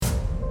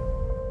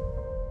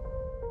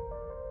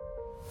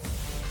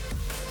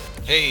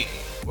Hey,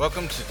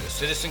 welcome to the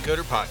Citizen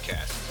Coder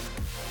Podcast.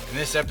 In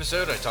this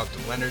episode, I talked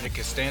to Leonard and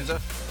Costanza,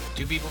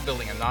 two people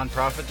building a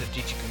nonprofit to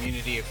teach a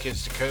community of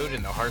kids to code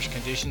in the harsh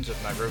conditions of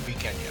Nairobi,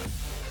 Kenya.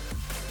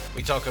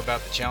 We talk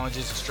about the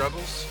challenges and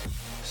struggles,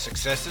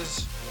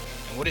 successes,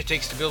 and what it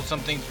takes to build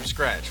something from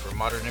scratch where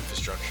modern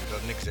infrastructure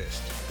doesn't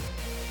exist.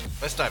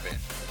 Let's dive in.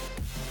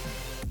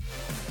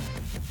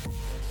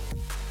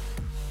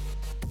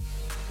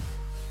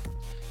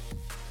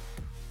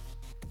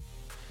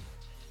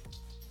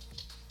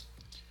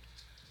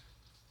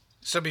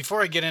 So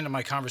before I get into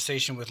my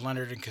conversation with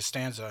Leonard and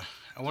Costanza,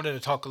 I wanted to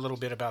talk a little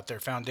bit about their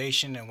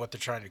foundation and what they're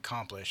trying to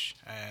accomplish.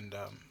 And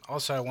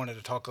also, I wanted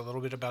to talk a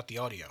little bit about the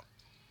audio.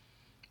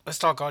 Let's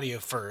talk audio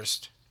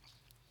first.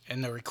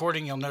 In the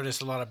recording, you'll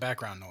notice a lot of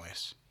background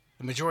noise.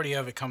 The majority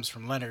of it comes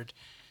from Leonard.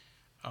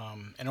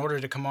 In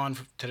order to come on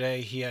today,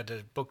 he had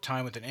to book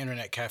time with an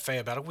internet cafe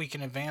about a week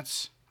in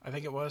advance, I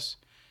think it was.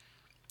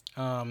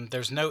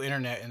 There's no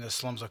internet in the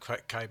slums of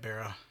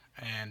Kibera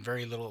and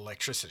very little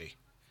electricity.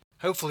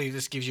 Hopefully,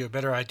 this gives you a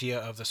better idea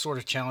of the sort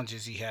of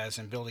challenges he has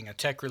in building a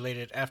tech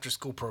related after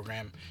school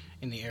program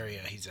in the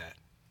area he's at.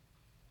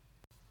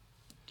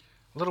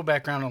 A little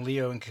background on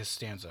Leo and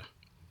Costanza.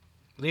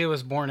 Leo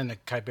was born in the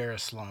Kibera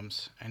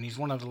slums, and he's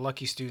one of the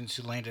lucky students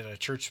who landed a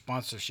church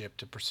sponsorship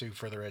to pursue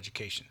further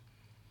education.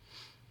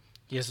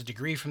 He has a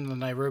degree from the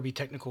Nairobi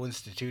Technical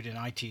Institute in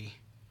IT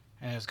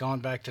and has gone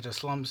back to the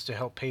slums to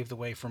help pave the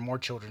way for more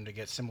children to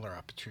get similar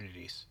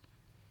opportunities.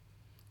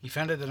 He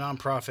founded the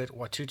nonprofit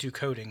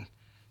WatotoCoding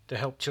to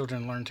help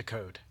children learn to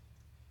code.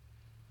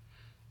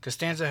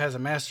 Costanza has a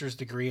master's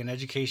degree in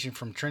education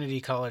from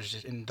Trinity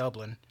College in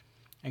Dublin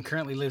and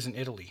currently lives in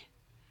Italy.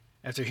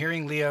 After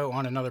hearing Leo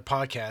on another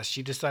podcast,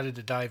 she decided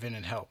to dive in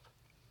and help.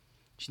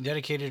 She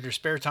dedicated her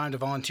spare time to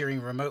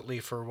volunteering remotely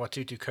for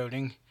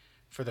WatotoCoding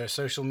for their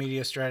social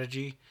media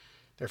strategy,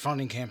 their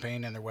funding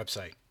campaign, and their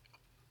website.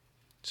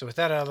 So with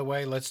that out of the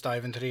way, let's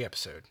dive into the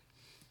episode.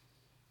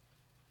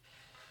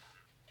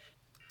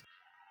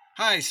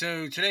 Hi,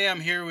 so today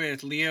I'm here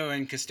with Leo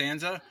and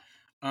Costanza.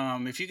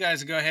 If you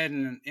guys go ahead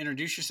and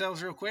introduce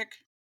yourselves real quick.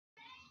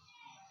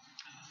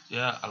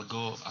 Yeah, I'll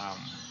go.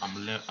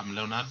 I'm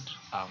Leonard.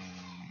 I'm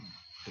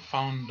the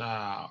founder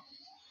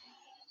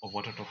of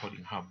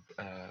WatotoCoding Hub.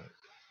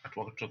 At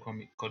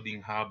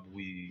WatotoCoding Hub,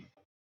 we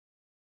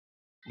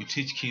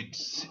teach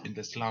kids in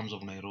the slums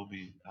of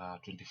Nairobi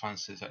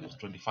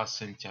 21st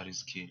century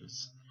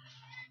skills.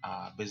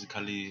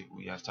 Basically,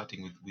 we are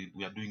starting with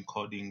we are doing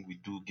coding, we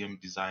do game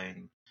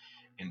design,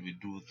 and we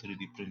do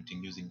 3D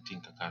printing using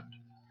Tinkercad.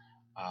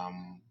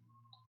 Um,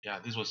 yeah,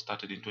 this was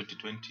started in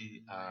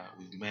 2020.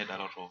 We've made a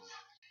lot of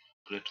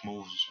great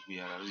moves. We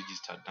are a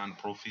registered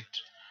non-profit.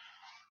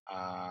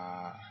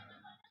 Uh,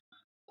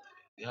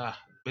 yeah,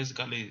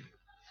 basically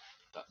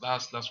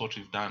that's what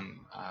we've done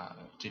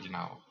till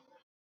now.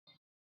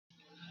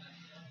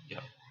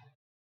 Yeah.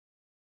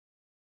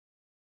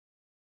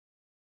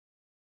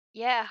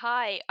 Yeah,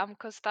 hi, I'm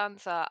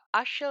Costanza.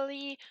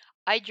 Actually,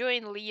 I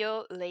joined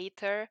Leo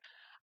later.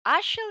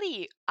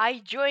 Actually, I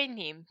joined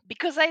him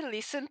because I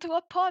listened to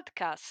a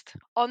podcast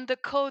on the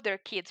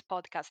Coder Kids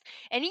podcast,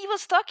 and he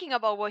was talking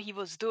about what he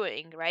was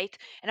doing, right?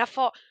 And I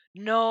thought,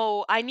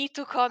 no, I need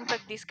to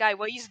contact this guy.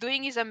 What he's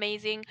doing is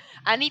amazing.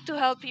 I need to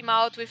help him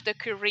out with the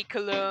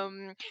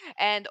curriculum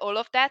and all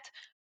of that.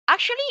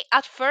 Actually,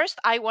 at first,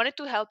 I wanted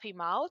to help him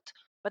out.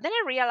 But then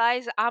I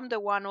realized I'm the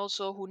one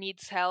also who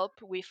needs help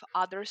with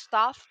other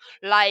stuff,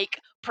 like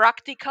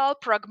practical,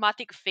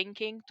 pragmatic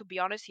thinking. To be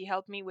honest, he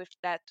helped me with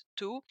that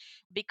too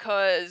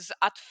because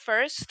at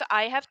first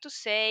I have to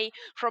say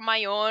from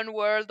my own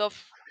world of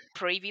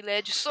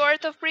privilege,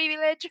 sort of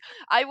privilege,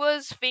 I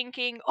was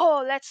thinking,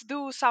 oh, let's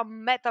do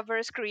some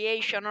metaverse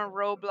creation on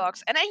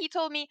Roblox. And then he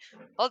told me,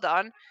 hold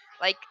on,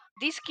 like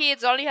these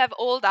kids only have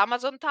old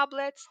Amazon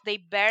tablets, they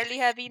barely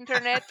have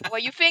internet.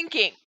 What are you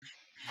thinking?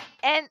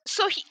 And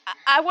so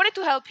I wanted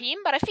to help him,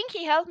 but I think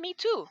he helped me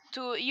too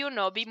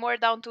to, be more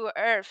down to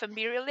earth and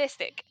be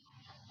realistic.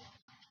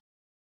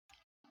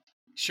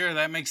 Sure,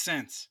 that makes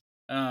sense.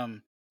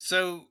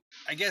 So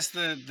I guess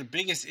the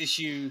biggest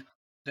issue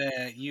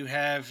that you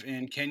have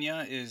in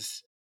Kenya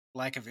is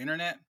lack of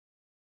internet.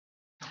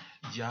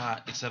 Yeah,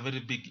 it's a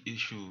very big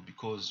issue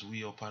because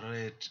we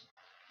operate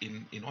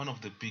in one of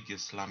the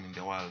biggest slum in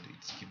the world.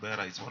 It's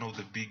Kibera. It's one of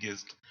the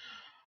biggest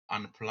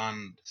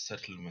unplanned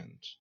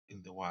settlement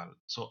in the world.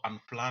 So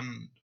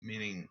unplanned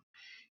meaning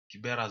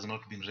Kibera has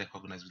not been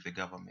recognized with the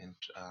government.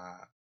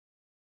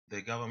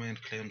 The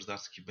government claims that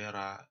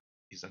Kibera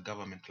is a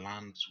government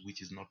land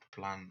which is not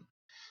planned.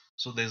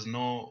 So there's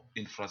no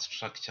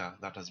infrastructure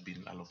that has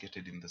been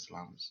allocated in the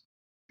slums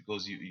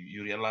because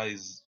you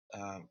realize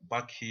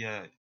back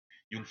here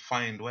you'll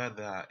find where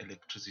there are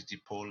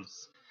electricity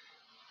poles,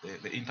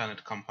 the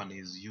internet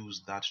companies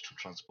use that to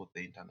transport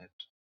the internet.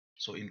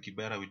 So in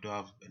Kibera we do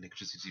have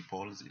electricity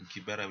poles. In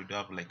Kibera we do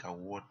have like a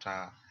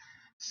water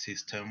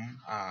system.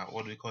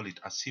 What do we call it?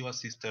 A sewer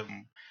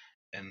system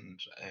and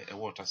a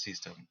water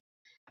system.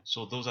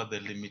 So those are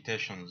the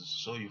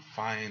limitations. So you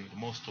find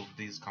most of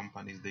these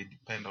companies they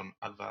depend on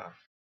other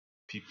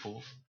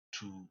people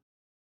to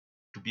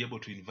to be able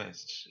to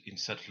invest in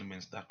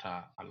settlements that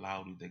are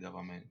allowed with the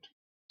government.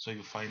 So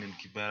you find in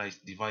Kibera is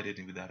divided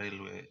with a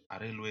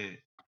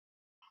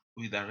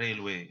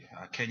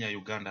Kenya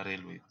Uganda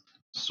railway.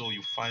 So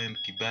you find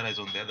Kibera is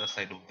on the other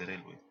side of the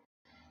railway.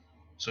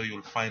 So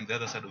you'll find the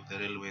other side of the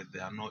railway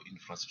there are no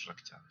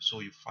infrastructure. So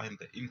you find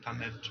the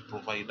internet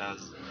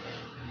providers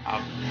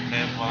have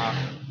never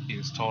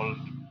installed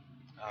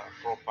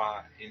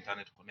proper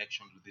internet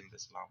connection within the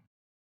slum.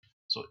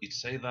 So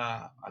it's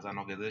either as an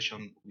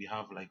organization we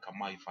have like a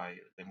MiFi,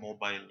 the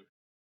mobile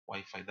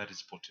Wi-Fi that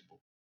is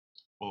portable,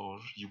 or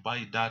you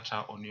buy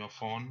data on your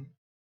phone.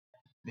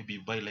 Maybe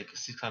you buy like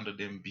 600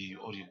 MB,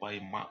 or you buy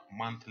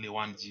monthly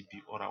 1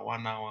 GB, or a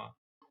 1 hour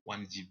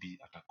 1 GB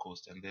at a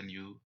cost, and then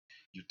you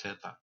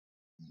tether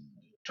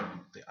to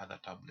the other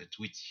tablet,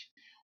 which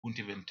won't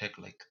even take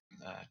like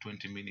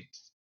 20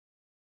 minutes.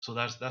 So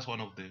that's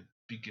one of the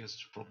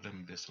biggest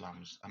problem in the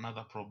slums.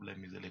 Another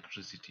problem is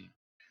electricity,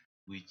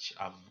 which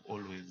I've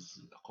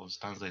always,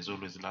 Constanza is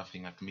always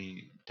laughing at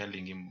me,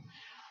 telling him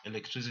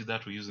electricity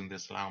that we use in the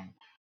slum,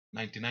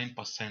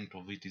 99%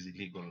 of it is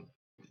illegal.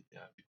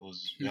 Yeah,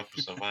 because we have to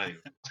survive.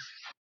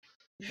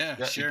 Yeah,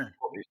 Yeah, sure.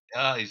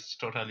 it's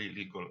totally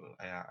illegal.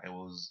 I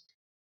was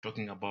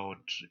talking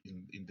about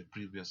in the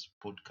previous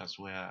podcast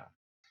where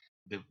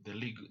the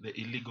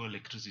illegal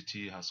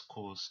electricity has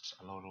caused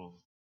a lot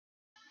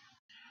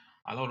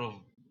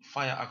of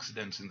fire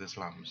accidents in the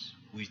slums,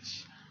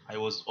 which I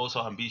was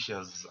also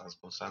ambitious, as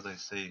Constanza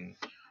is saying.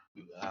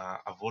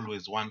 I've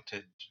always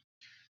wanted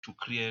to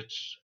create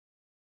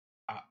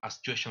a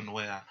situation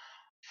where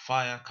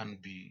fire can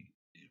be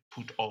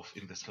put off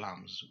in the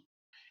slums,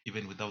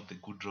 even without the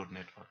good road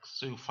networks.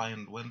 So you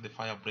find when the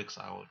fire breaks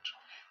out,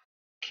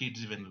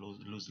 kids even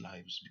lose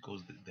lives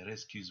because the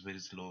rescue is very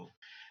slow.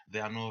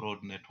 There are no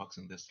road networks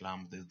in the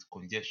slums. There's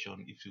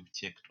congestion. If you've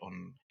checked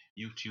on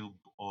YouTube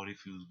or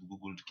if you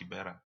googled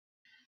Kibera,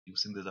 you've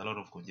seen there's a lot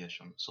of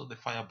congestion. So the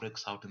fire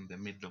breaks out in the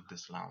middle of the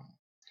slum.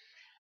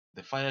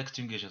 The fire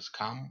extinguishers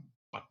come,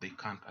 but they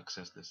can't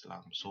access the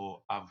slum.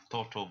 So I've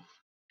thought of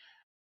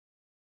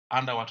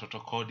under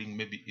WatotoCoding,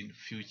 maybe in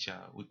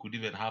future we could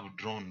even have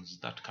drones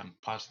that can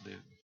pass the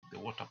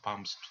water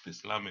pumps to the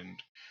slum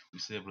and we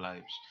save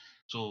lives.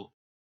 So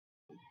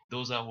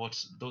those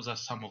are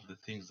some of the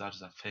things that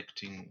is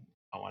affecting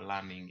our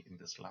learning in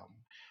the slum.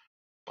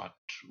 But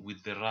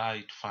with the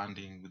right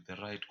funding, with the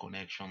right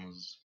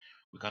connections,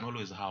 we can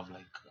always have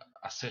like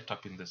a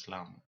setup in the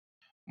slum.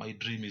 My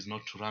dream is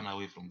not to run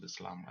away from the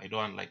slum. I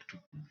don't like to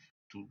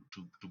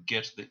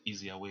get the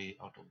easier way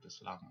out of the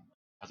slum.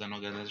 As an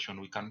organization,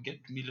 we can get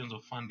millions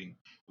of funding.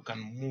 We can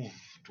move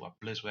to a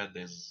place where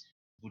there's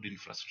good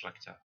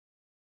infrastructure.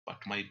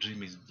 But my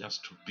dream is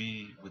just to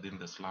be within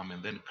the slum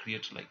and then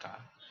create like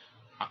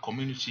a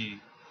community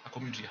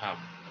hub.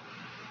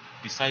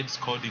 Besides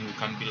coding, we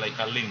can be like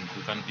a link.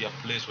 We can be a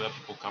place where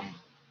people come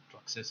to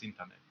access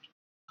internet.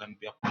 We can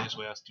be a place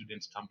where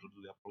students come to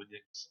do their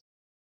projects.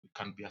 We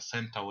can be a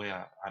center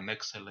where an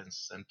excellence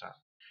center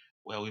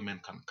where women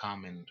can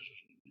come and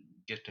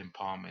get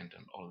empowerment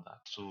and all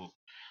that. So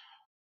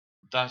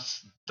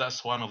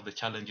that's one of the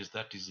challenges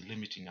that is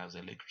limiting us.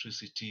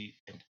 Electricity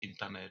and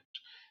internet,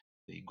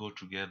 they go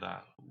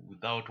together.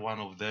 Without one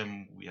of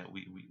them, we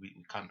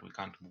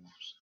can't move.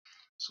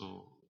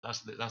 So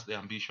that's the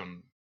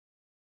ambition.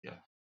 Yeah.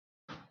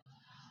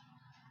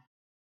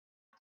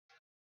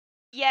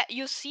 Yeah,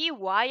 you see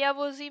why I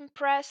was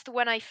impressed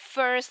when I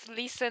first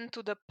listened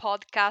to the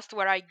podcast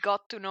where I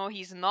got to know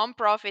his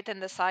nonprofit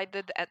and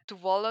decided to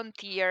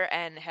volunteer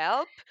and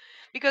help?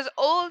 Because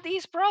all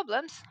these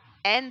problems,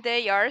 and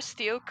they are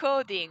still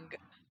coding.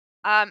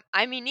 I'm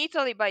in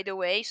Italy, by the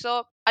way,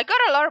 so I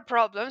got a lot of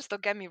problems,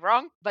 don't get me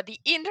wrong, but the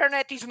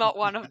internet is not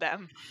one of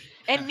them.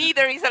 And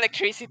neither is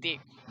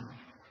electricity.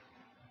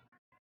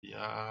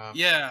 Yeah.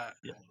 Yeah.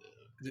 Yeah.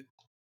 th-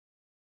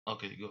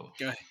 Okay, go.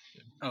 Go ahead.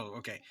 Oh,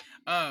 okay.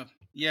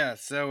 Yeah.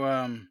 So,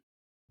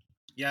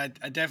 yeah,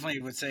 I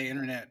definitely would say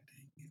internet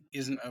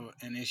isn't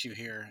an issue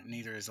here.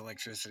 Neither is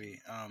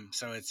electricity.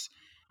 So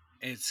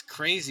it's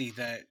crazy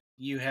that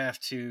you have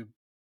to.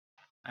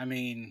 I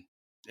mean,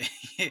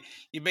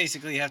 you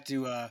basically have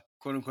to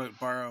quote unquote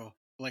borrow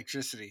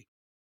electricity.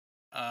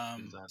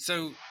 Exactly.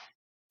 So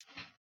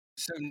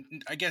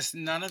I guess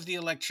none of the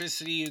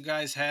electricity you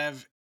guys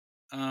have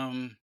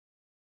um,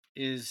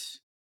 is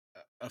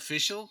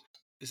official.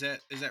 Is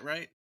that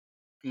right?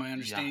 Am I Yeah,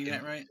 understanding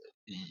that right?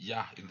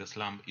 in the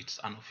slum it's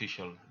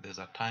unofficial. There's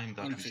a time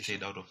that we Unofficial.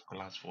 stayed out of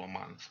class for a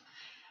month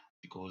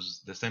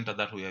because the center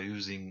that we are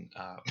using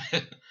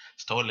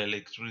stole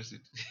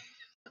electricity.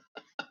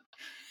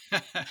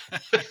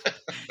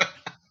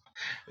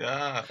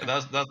 Yeah,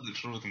 that's the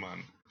truth,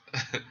 man.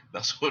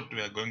 That's what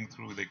we are going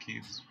through with the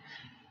kids.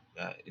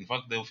 In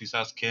fact, the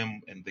officers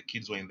came and the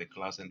kids were in the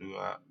class, and we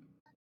were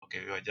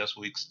just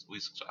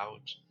whisked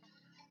out.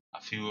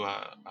 A few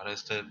were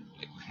arrested,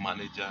 like the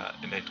manager,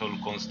 and I told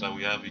Consta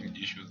we're having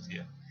issues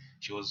here.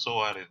 She was so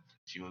worried.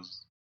 She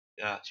was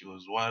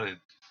worried.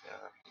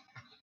 Yeah.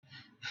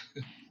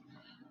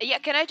 Yeah,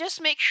 can I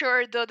just make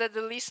sure though that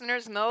the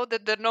listeners know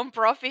that the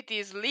nonprofit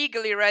is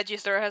legally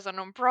registered as a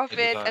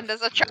nonprofit and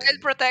there's a Exactly. child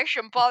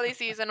protection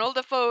policies and all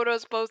the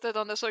photos posted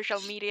on the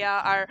social media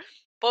are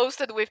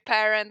posted with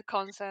parent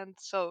consent.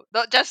 So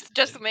just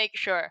to make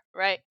sure,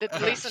 right? That the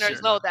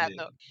listeners Sure. know that Exactly.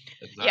 though.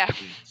 Yeah.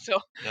 Exactly. So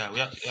Yeah,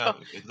 we are. so Yeah,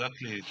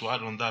 exactly. To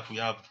add on that, we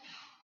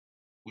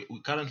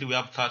currently we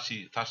have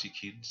 30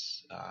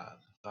 kids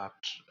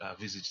that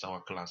visits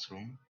our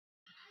classroom.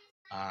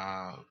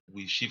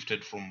 We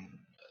shifted from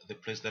the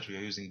place that we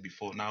were using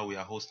before. Now we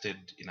are hosted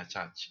in a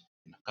church,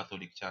 in a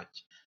Catholic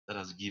church that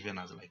has given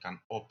us like an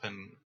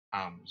open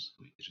arms.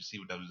 We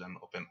received us with an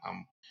open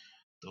arm.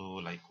 So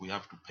like we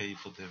have to pay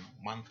for the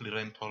monthly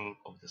rental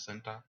of the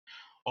center.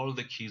 All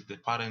the kids, the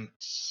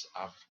parents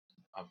have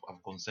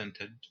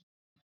consented.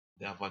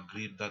 They have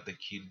agreed that the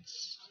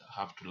kids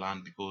have to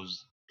learn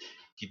because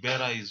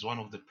Kibera is one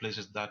of the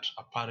places that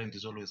a parent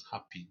is always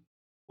happy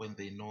when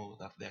they know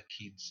that their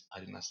kids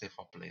are in a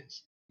safer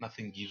place.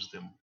 Nothing gives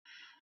them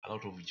a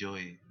lot of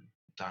joy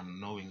than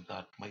knowing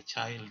that my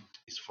child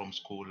is from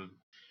school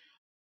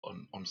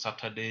on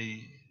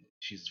Saturday,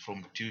 she's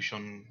from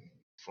tuition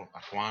from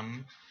at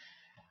 1,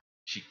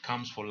 she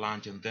comes for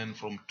lunch, and then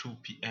from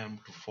 2 p.m.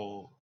 to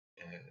 4,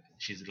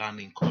 she's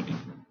learning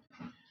coding.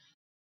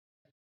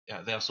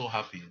 Yeah, they are so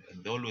happy,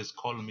 and they always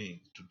call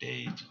me,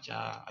 today, teacher,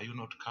 are you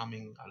not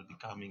coming? I'll be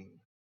coming.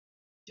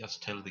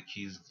 Just tell the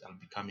kids I'll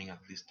be coming at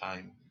this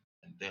time,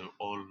 and they'll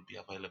all be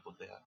available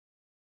there.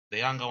 The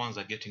younger ones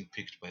are getting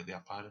picked by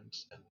their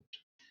parents, and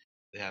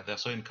they're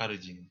so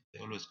encouraging. They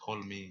always call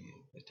me,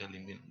 they're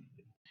telling me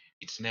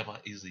it's never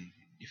easy.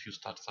 If you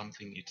start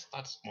something, it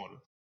starts small,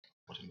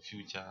 but in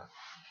future,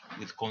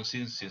 with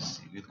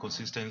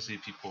consistency,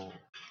 people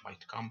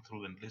might come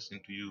through and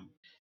listen to you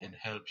and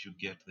help you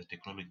get the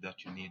technology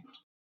that you need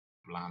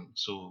to learn.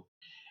 So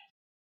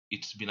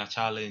it's been a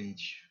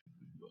challenge.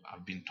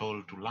 I've been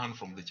told to learn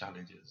from the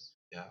challenges.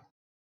 Yeah,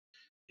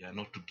 yeah,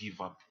 not to give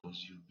up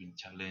because you've been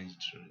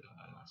challenged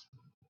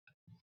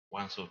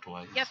once or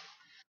yeah, twice.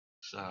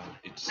 So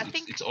it's I it's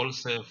think it's all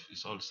safe.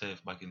 It's all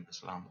safe back in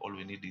Islam. All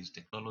we need is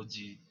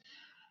technology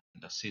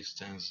and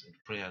assistance and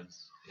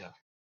prayers. Yeah,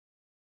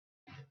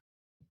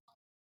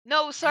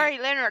 no, I sorry,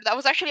 Leonard. I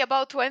was actually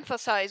about to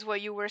emphasize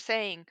what you were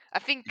saying. I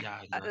think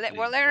yeah, exactly.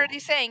 what Leonard Go.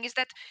 is saying is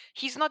that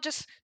he's not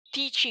just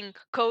teaching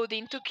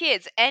coding to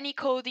kids. Any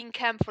coding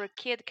camp for a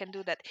kid can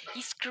do that.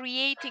 He's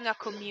creating a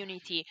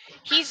community.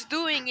 He's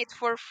doing it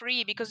for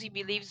free because he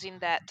believes in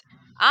that.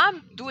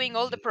 I'm doing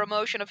all the Exactly.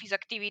 promotion of his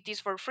activities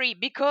for free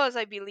because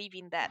I believe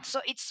in that.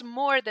 So it's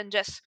more than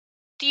just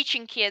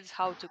teaching kids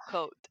how to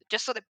code,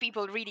 just so that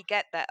people really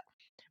get that.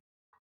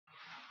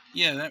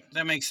 Yeah,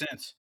 that makes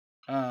sense.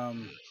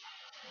 Um,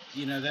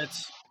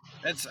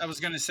 that's I was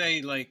gonna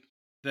say, like,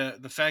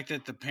 the fact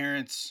that the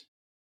parents,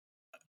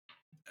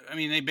 I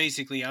mean, they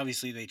basically,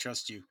 obviously, they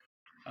trust you,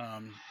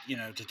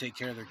 to take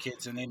care of their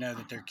kids, and they know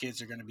that their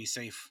kids are going to be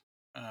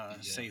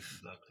Yeah,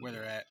 safe where exactly.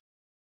 they're at.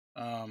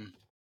 Um,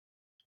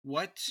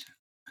 what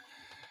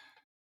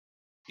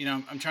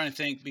I'm trying to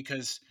think,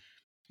 because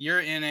you're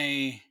in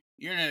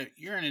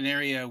an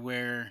area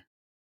where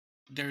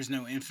there's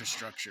no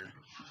infrastructure.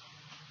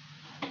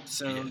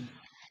 Yeah, So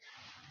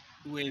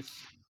with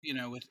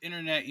with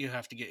internet, you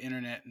have to get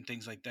internet and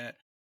things like that.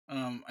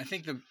 I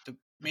think the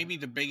maybe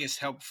the biggest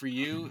help for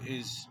you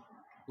is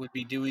would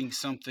be doing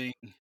something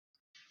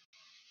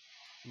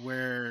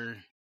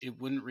where it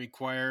wouldn't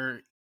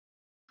require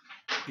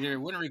either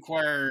it wouldn't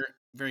require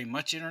very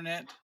much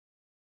internet,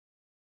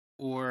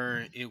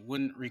 or it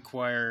wouldn't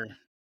require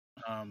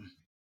um,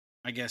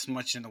 I guess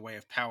much in the way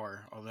of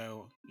power,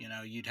 although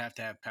you'd have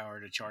to have power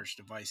to charge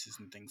devices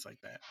and things like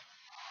that.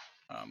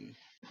 um,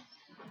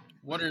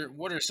 what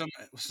are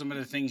some of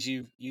the things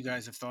you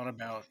guys have thought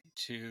about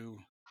to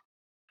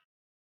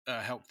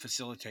help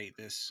facilitate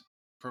this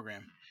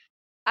program?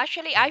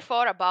 Actually, I yeah.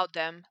 thought about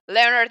them.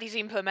 Leonard is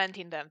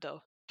implementing them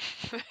though.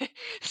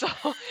 So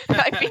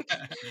I think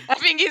I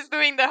think he's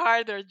doing the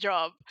harder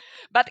job.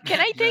 But can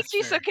I take That's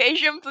this fair.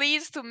 occasion,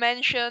 please, to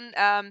mention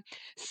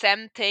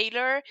Sam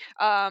Taylor,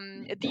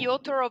 the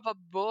author of a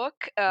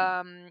book,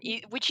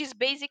 which is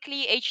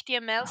basically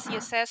HTML,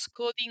 CSS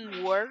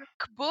coding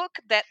workbook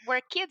that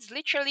where kids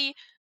literally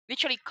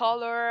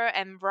color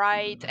and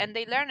write, and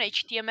they learn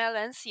HTML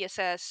and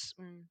CSS.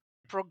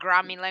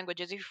 Programming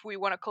languages, if we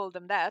want to call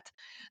them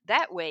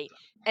that way.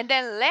 And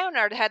then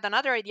Leonard had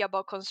another idea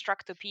about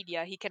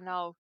Constructopedia he can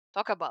now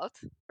talk about,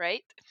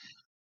 right?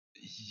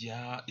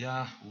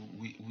 Yeah.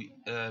 We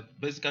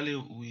basically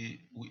we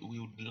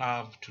would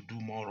love to do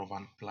more of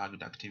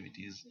unplugged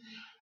activities.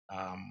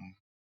 Um,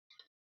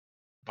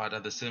 but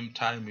at the same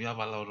time, we have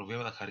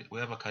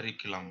a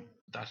curriculum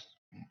that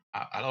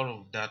a lot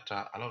of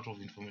data, a lot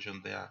of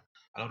information there,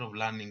 a lot of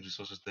learning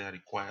resources there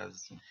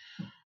requires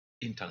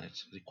internet,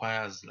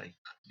 requires like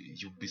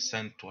you be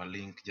sent to a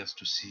link just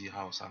to see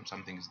how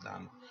something is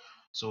done.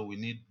 So we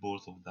need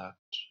both of that,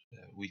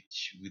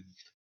 which with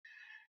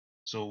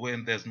so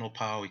when there's no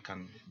power, we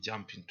can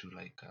jump into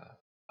like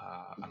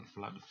a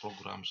unflagged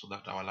program so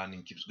that our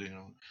learning keeps going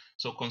on.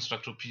 So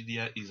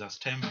Constructopedia is a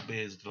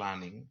STEM-based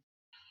learning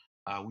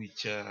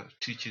which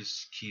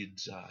teaches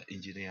kids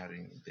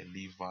engineering, the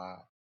lever,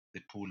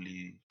 the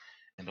pulley,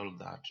 and all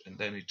that. And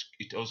then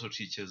it also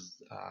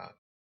teaches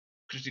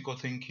critical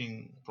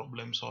thinking,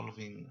 problem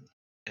solving,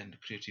 and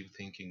creative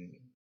thinking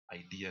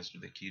ideas to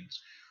the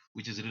kids,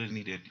 which is really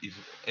needed. If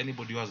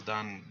anybody who has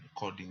done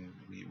coding,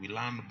 we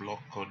learn block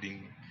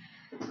coding.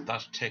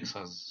 That takes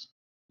us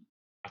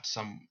at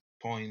some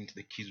point,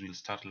 the kids will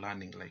start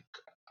learning like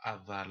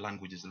other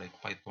languages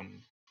like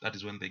Python. That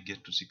is when they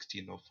get to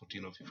 16 or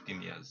 14 or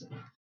 15 years.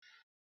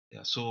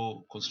 Yeah,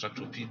 so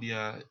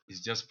Constructopedia is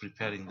just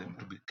preparing them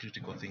to be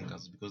critical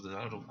thinkers because there's a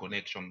lot of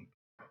connection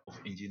of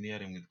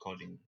engineering with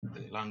coding.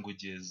 The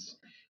languages,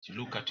 if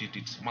you look at it,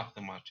 it's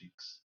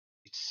mathematics,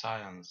 it's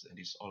science, and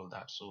it's all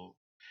that. So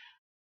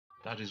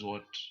that is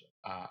what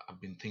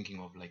I've been thinking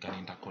of, like an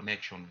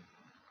interconnection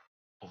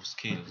of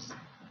skills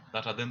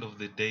that at the end of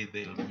the day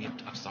they'll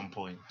meet at some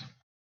point.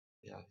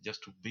 Yeah,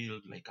 just to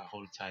build like a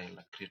whole child,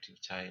 a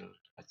creative child,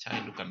 a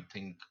child who can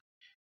think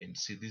and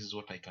see this is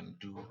what I can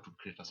do to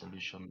create a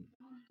solution.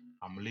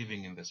 I'm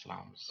living in the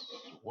slums.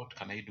 What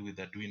can I do with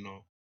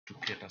Arduino to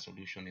create a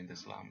solution in the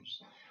slums?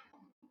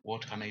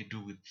 What can I do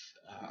with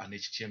an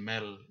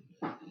HTML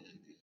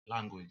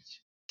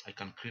language? I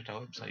can create a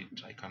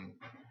website. I can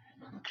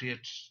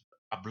create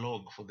a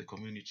blog for the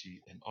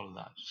community and all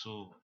that.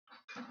 So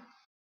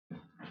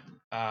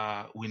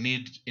we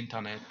need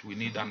internet. We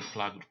need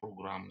unplugged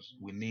programs.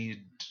 We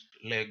need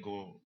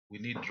Lego. We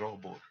need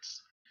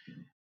robots.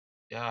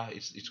 Yeah,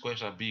 it's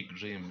quite a big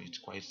dream. It's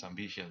quite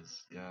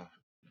ambitious. Yeah,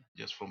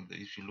 just from the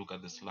if you look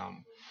at the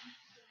slum.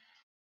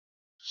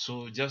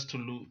 So just to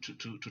look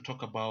to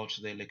talk about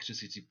the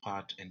electricity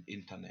part and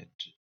internet.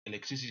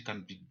 Electricity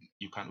can be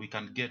we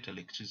can get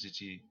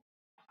electricity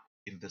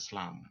in the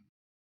slum.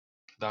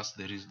 Those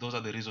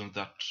are the reasons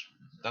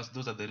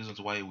those are the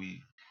reasons why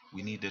we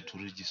needed to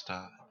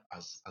register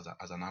as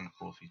a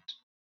non-profit,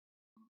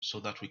 so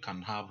that we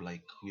can have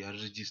like we are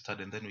registered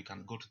and then we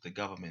can go to the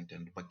government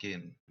and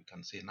bargain. We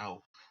can say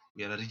now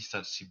we are a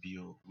registered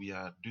CBO. We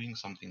are doing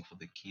something for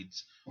the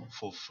kids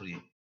for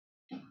free.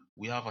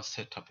 We have a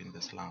setup in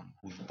the slum.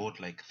 We've bought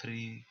like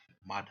three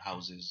mud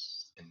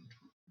houses and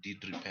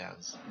did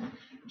repairs.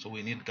 So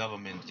we need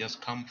government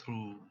just come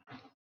through,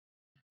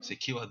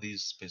 secure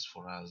this space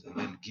for us, and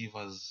then give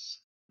us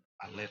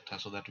a letter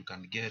so that we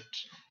can get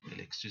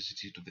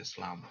electricity to the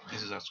slum.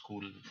 This is a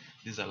school,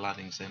 this is a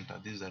learning center,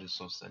 this is a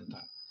resource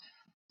center.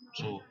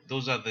 So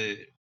those are the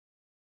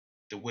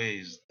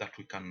ways that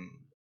we can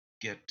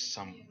get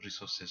some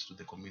resources to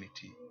the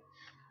community,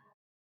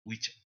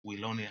 which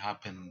will only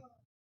happen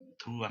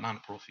through a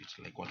non-profit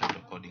like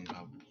WatotoCoding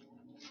Hub.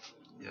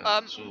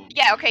 Yeah. So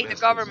Yeah, okay, the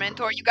there's government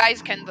or you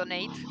guys can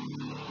donate.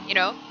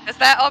 There's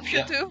that option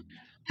yeah. too.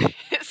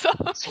 so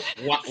So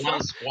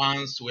so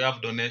once we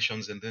have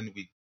donations and then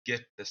we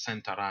get the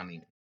center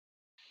running,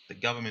 the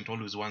government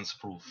always wants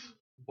proof.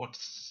 What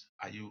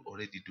are you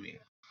already doing?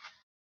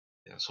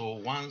 Yeah. So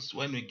once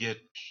when we get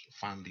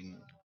funding,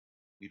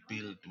 we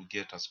build, we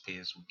get a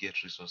space, we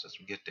get resources,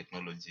 we get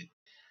technology.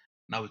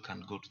 Now we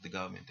can go to the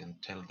government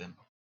and tell them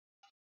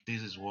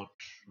this is what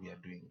we are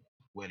doing.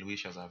 Well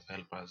wishers have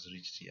helped us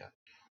reach here.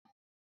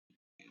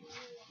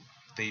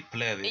 They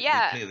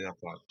yeah, play their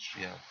part.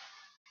 Yeah.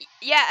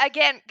 yeah,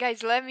 again,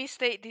 guys, let me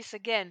state this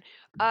again.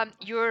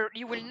 You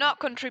will not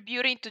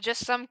contributing to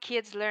just some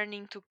kids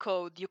learning to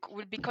code. You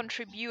will be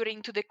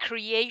contributing to the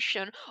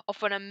creation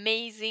of an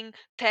amazing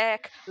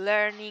tech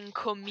learning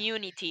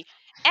community.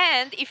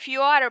 And if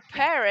you are a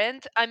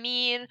parent, I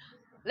mean,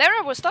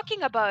 Lara was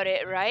talking about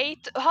it,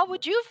 right? How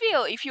would you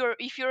feel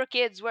if your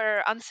kids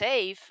were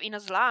unsafe in a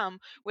slum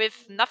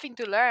with nothing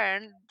to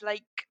learn?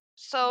 Like,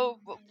 so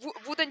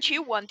wouldn't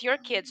you want your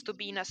kids to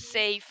be in a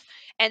safe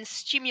and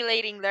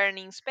stimulating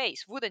learning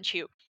space, wouldn't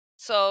you?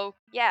 So,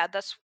 yeah,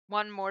 that's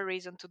one more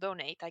reason to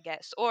donate, I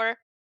guess. Or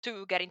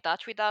to get in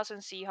touch with us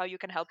and see how you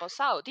can help us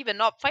out. Even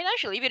not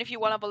financially, even if you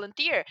want to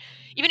volunteer.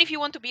 Even if you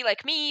want to be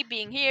like me,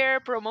 being here,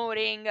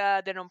 promoting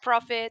the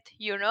nonprofit.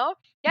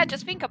 Yeah,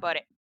 just think about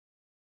it.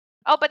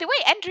 Oh, by the way,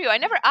 Andrew, I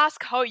never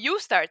asked how you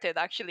started,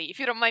 actually, if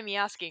you don't mind me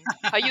asking.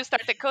 How you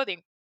started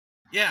coding.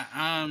 Yeah,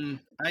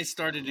 I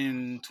started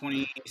in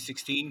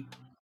 2016.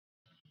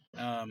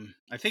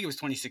 I think it was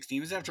 2016.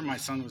 It was after my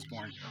son was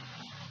born,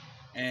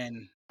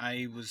 and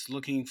I was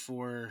looking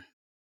for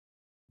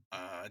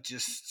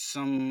just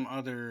some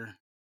other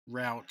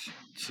route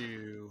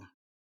to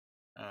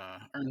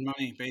earn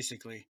money,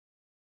 basically.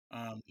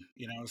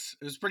 It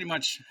was pretty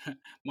much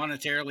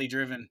monetarily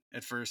driven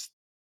at first.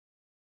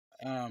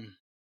 Um,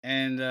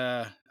 and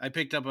I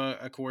picked up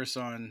a course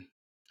on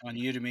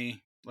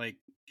Udemy, like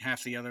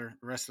half the other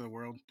rest of the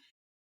world.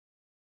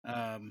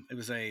 It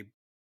was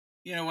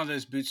one of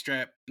those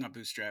not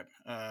bootstrap,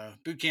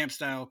 boot camp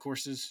style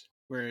courses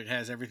where it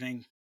has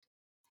everything.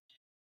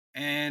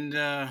 And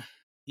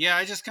yeah,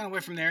 I just kind of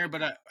went from there.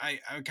 But I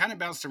kind of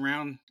bounced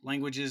around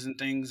languages and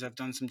things. I've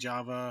done some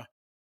Java.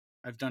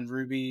 I've done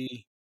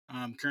Ruby.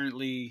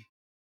 Currently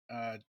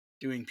uh,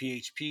 doing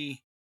PHP.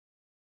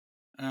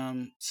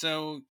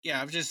 So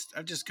yeah, I've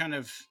just kind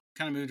of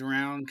moved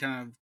around,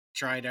 kind of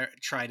tried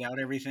out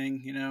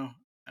everything,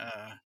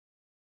 uh,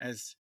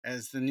 as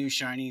the new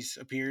shinies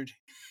appeared.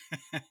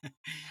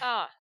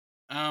 Huh.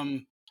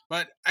 um,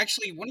 but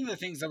actually, one of the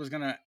things I was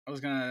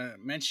gonna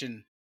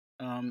mention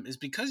is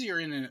because you're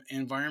in an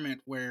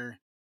environment where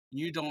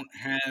you don't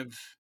have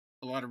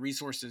a lot of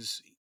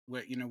resources,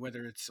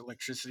 whether it's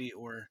electricity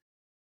or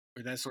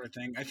that sort of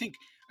thing. I think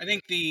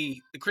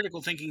the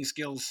critical thinking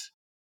skills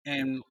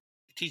and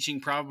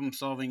teaching problem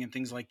solving and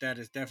things like that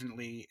is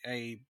definitely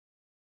a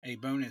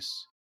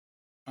bonus.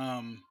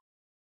 Um,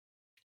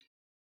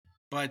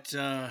 but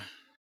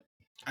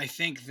I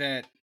think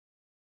that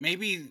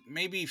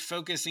maybe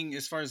focusing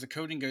as far as the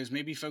coding goes,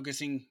 maybe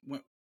focusing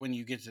when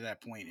you get to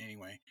that point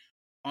anyway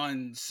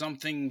on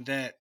something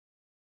that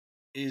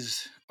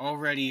is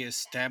already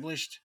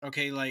established.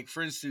 Okay, like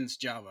for instance,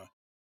 Java.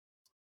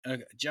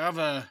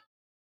 Java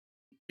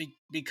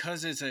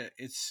because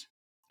it's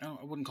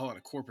I wouldn't call it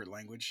a corporate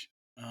language,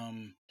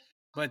 um,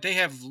 but they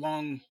have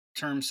long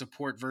term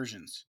support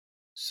versions.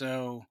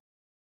 So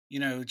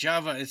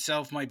Java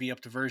itself might be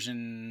up to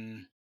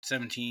version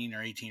 17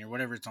 or 18 or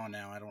whatever it's on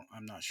now.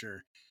 I'm not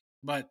sure,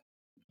 but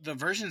the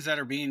versions that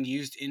are being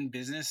used in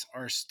business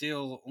are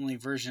still only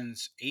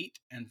versions 8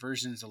 and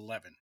versions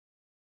 11.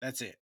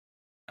 That's it,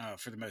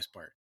 for the most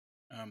part.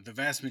 The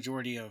vast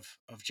majority of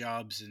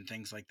jobs and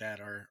things like that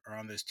are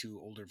on those two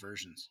older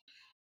versions.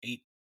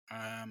 8,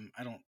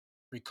 I don't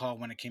recall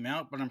when it came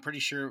out, but I'm pretty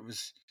sure it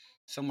was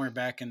somewhere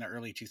back in the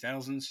early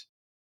 2000s.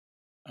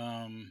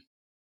 Um,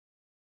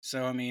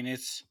 so I mean,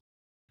 it's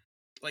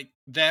like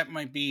that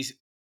might be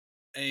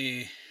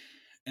a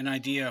an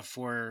idea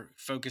for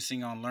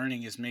focusing on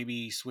learning, is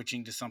maybe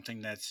switching to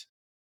something that's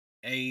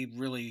a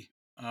really,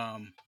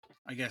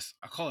 I guess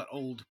I call it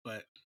old,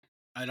 but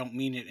I don't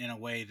mean it in a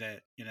way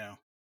that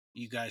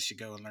you guys should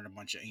go and learn a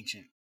bunch of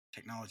ancient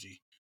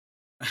technology.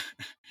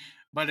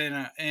 But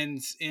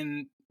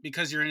in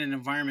because you're in an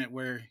environment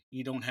where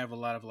you don't have a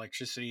lot of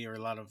electricity or a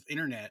lot of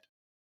internet,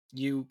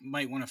 you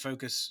might want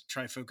to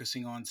try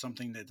focusing on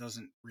something that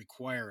doesn't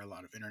require a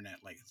lot of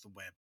internet, like the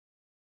web.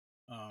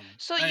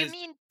 So you And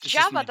mean it's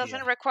just an Java doesn't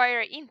idea.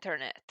 require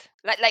internet?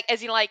 Like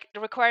as in like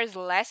requires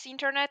less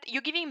internet?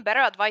 You're giving better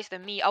advice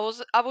than me. I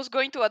was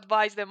going to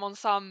advise them on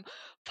some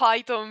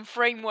Python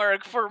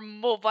framework for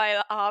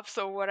mobile apps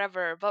or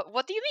whatever. But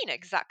what do you mean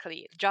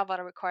exactly?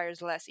 Java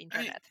requires less I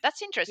mean, internet.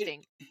 That's it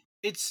interesting.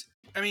 it's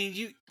I mean,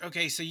 you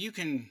okay, so you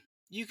can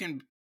you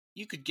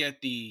could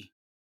get the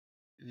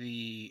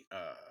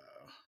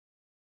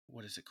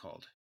what is it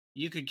called?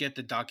 You could get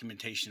the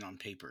documentation on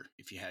paper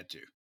if you had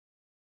to.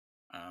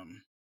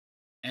 Um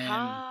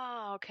and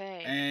Ah,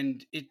 okay.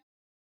 and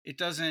it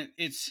doesn't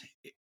it's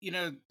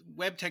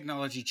web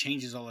technology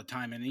changes all the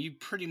time, and you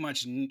pretty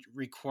much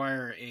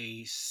require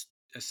a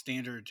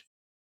standard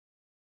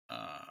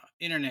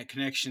internet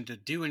connection to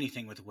do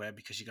anything with the web,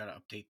 because you got to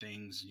update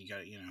things, and you got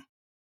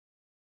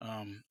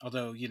to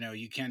although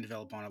you can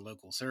develop on a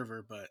local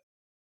server, but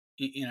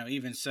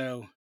even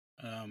so,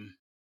 um,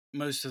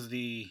 most of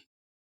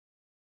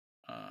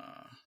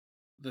uh,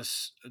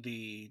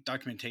 the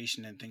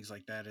documentation and things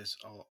like that is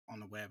all on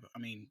the web. I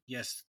mean,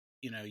 yes,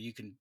 you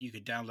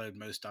could download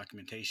most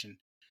documentation,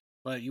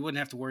 but you wouldn't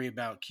have to worry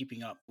about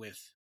keeping up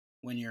with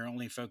when you're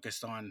only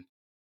focused on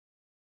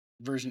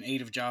version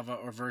 8 of Java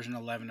or version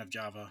 11 of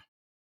Java.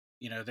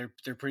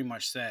 They're pretty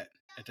much set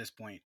at this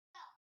point.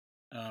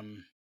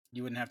 Um,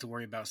 you wouldn't have to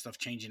worry about stuff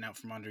changing out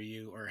from under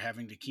you, or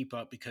having to keep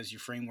up because your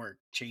framework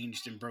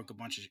changed and broke a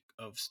bunch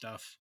of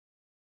stuff.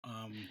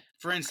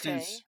 For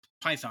instance, Okay.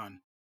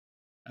 Python.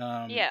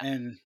 Yeah.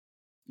 And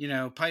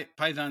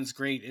Python's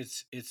great.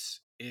 It's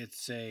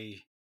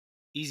a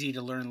easy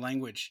to learn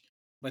language,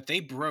 but they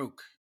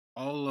broke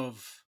all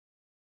of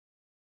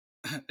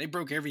they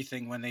broke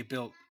everything when they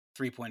built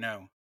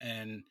 3.0,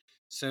 and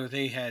so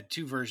they had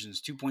two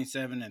versions,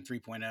 2.7 and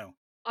 3.0.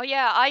 Oh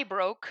yeah, I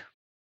broke.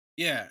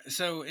 Yeah,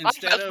 so I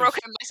felt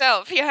broken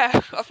myself. Yeah.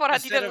 I thought I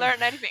instead didn't of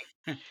learn anything.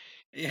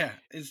 yeah,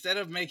 instead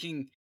of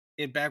making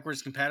it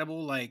backwards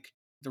compatible like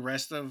the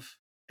rest of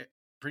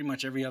pretty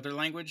much every other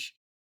language,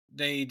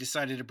 they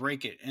decided to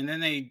break it. And then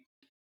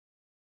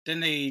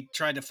they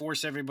tried to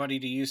force everybody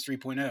to use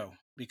 3.0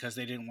 because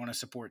they didn't want to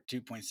support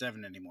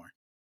 2.7 anymore.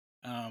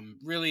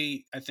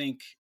 Really, I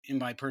think, in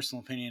my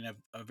personal opinion,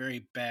 a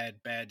very bad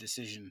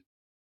decision.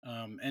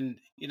 And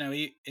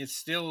it's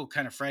still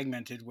kind of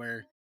fragmented,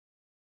 where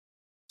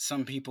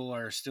some people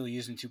are still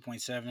using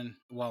 2.7,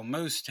 while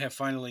most have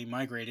finally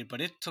migrated,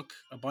 but it took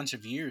a bunch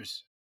of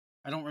years.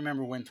 I don't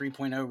remember when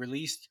 3.0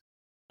 released.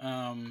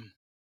 Um,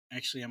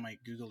 Actually, I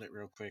might Google it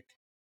real quick,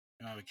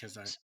 because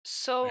I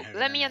So have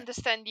let me internet.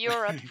 understand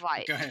your Go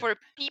advice. ahead. For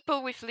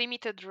people with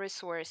limited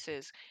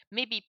resources,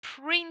 maybe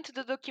print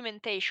the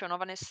documentation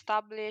of an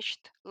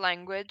established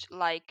language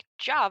like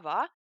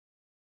Java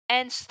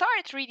and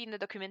start reading the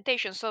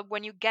documentation, so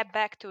when you get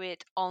back to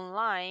it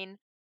online,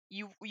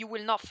 you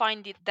will not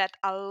find it that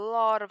a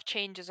lot of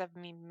changes have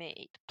been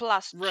made.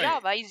 Plus Right.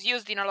 Java is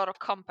used in a lot of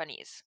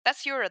companies.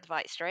 That's your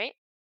advice, right?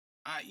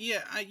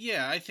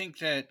 Yeah, I think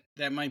that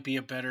might be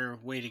a better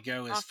way to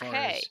go, as far as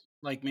Okay.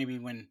 like maybe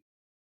when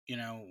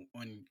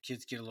when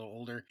kids get a little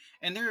older.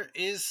 And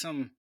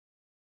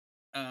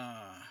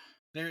uh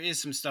there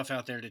is some stuff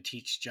out there to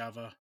teach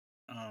Java.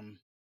 Um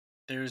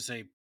there's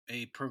a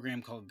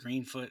program called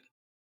Greenfoot,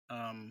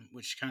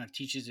 which kind of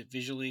teaches it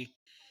visually.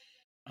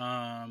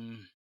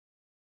 Um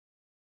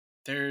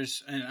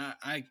there's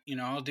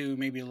and I'll do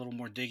maybe a little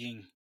more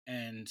digging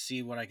and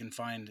see what I can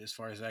find as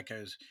far as that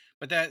goes.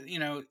 But that,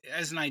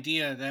 as an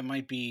idea, that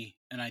might be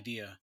an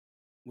idea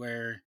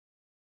where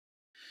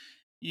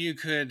you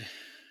could,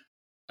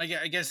 I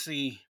guess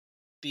the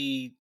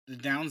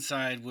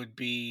downside would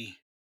be,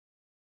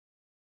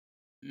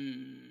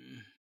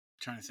 mm,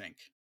 trying to think.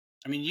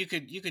 I mean, you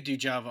could do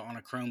Java on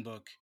a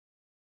Chromebook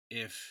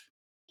if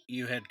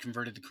you had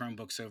converted the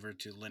Chromebooks over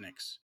to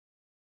Linux.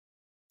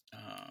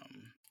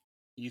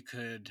 You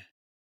could,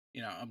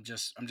 I'm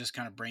just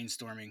kind of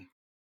brainstorming.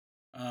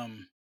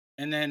 Um,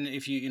 and then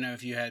if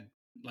you had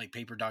like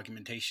paper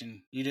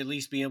documentation, you'd at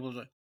least be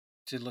able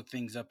to look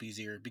things up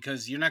easier,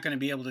 because you're not going to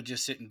be able to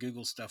just sit and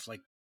Google stuff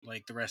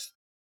like the rest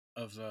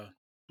of the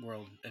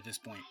world at this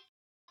point.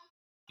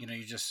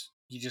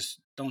 You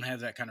just don't have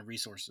that kind of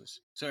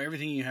resources. So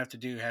everything you have to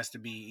do has to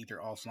be either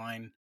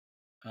offline,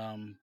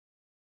 um,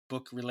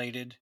 book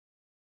related.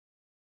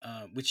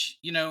 Which,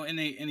 in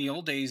the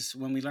old days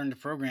when we learned to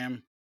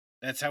program,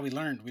 that's how we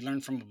learned. We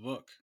learned from a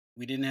book.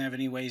 We didn't have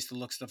any ways to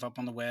look stuff up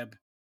on the web.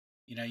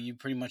 You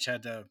pretty much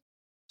had to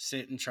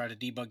sit and try to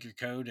debug your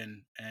code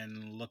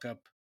and look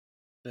up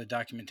the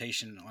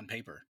documentation on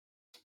paper.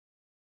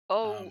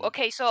 Oh, Um,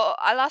 okay. So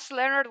I'll ask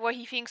Leonard what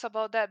he thinks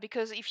about that,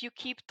 because if you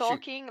keep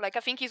Shoot. talking, like, I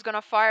think he's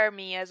gonna fire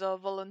me as a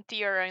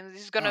volunteer, and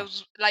he's gonna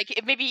Oh.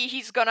 maybe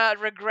he's gonna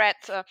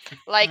regret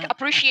like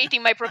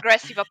appreciating my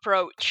progressive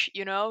approach,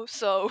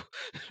 So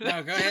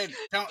No, go let's just ahead.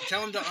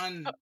 Tell him to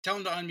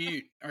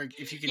unmute, or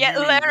if you can yeah, hear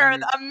me,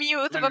 Leonard, Leonard.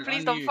 unmute, but Leonard,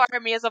 please don't unmute. fire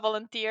me as a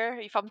volunteer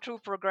if I'm too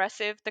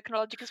progressive,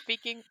 technologically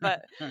speaking.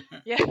 But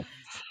yeah,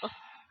 so,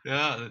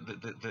 Yeah,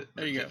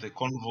 There you go. the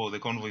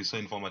convo is so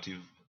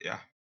informative. Yeah,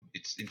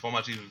 it's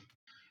informative.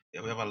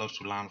 Yeah, we have a lot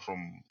to learn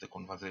from the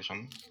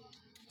conversation,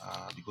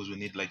 because we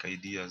need like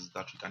ideas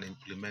that we can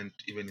implement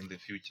even in the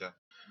future.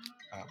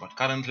 But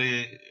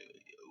currently,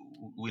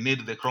 we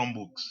need the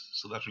Chromebooks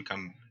so that we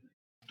can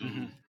do.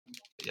 Hmm.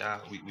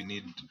 Yeah, we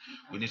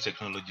need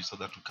technology so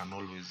that we can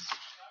always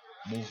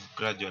move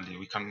gradually.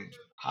 We can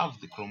have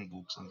the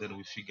Chromebooks and then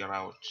we figure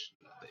out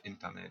the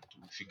internet,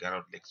 we figure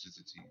out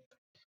electricity,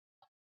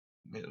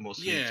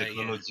 mostly Yeah,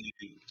 yeah.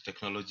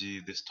 technology,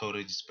 the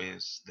storage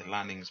space, the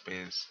learning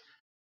space,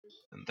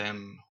 and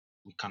then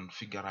we can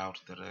figure out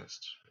the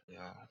rest.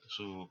 Yeah.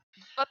 So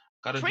but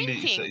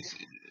currently, printing.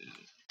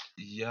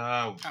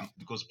 yeah, Oh,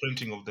 because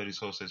printing of the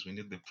resources, we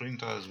need the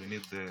printers, we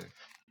need the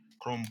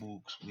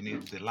Chromebooks, we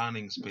need the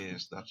learning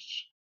space.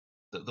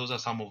 Those are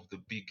some of the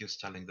biggest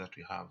challenge that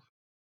we have.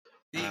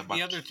 the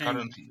But other thing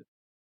currently,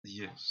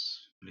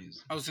 yes,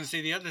 please. I was gonna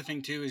say, the other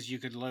thing too is you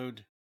could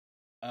load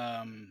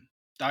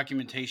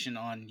documentation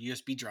on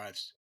USB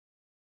drives,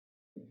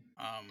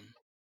 um,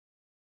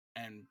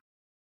 and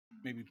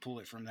maybe pull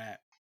it from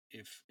that.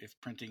 If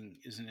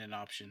printing isn't an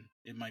option,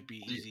 it might be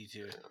Ye- easy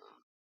to.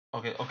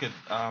 Okay, okay.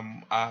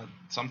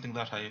 Something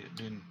that I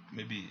didn't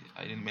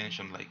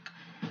mention, like,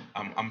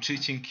 I'm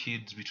teaching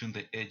kids between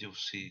the age of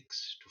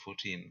 6 to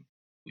 14,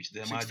 which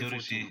the 6 to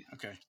 14. majority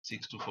Okay.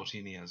 6 to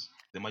 14 years.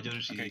 The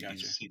Okay, majority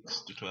gotcha. is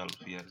 6 to 12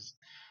 years.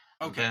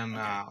 And Okay, then,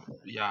 okay.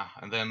 yeah,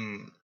 and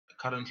then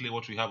currently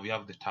what we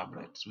have the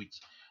tablets, which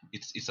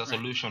it's a Right.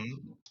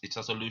 solution. It's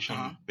a Uh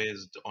huh. solution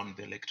based on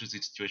the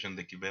electricity situation,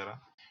 the Kibera,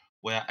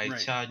 where I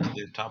Right. charge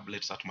the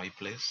tablets at my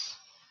place,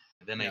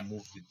 then I Yeah.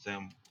 move with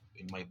them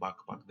in my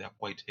backpack. They are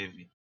quite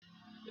heavy.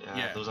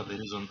 Yeah. Those are the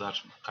reasons that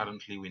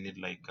currently we need,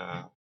 like,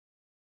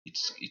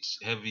 it's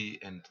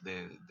heavy, and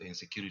the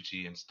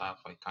insecurity and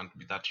stuff. I can't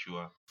be that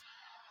sure.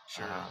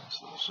 Sure.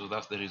 So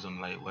that's the reason,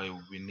 like, why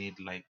we need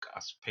like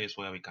a space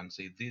where we can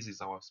say this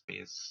is our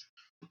space.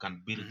 We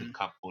can build the Hmm.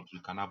 cupboard. We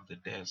can have the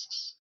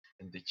desks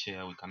and the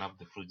chair. We can have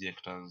the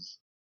projectors.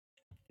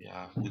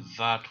 Yeah, with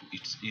that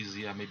it's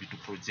easier maybe to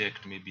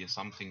project maybe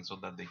something so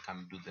that they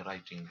can do the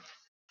writing.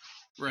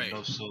 And Right.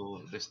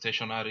 also the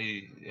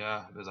stationery.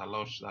 Yeah, there's a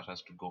lot that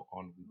has to go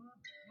on with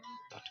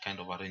that kind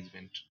of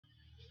arrangement.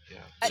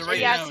 Yeah, the So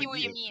right Yeah, I space, now, see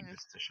what you the mean.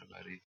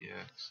 stationery.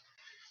 Yes.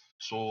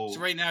 so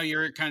So right now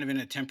you're kind of in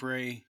a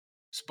temporary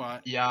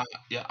spot. yeah,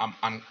 yeah, I'm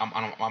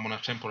on a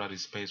temporary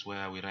space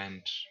where we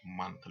rent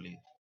monthly,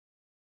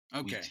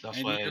 Okay, which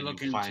that's and why you're you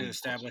looking to find cost.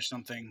 establish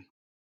something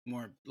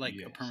more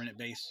like a Yes, permanent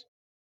base.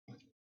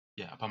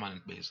 yeah, a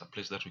permanent base, a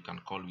place that we can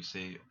call. We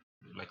say,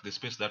 like, the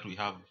space that we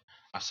have.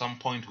 At some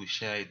point, we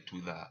share it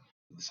with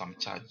some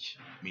church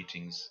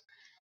meetings,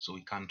 so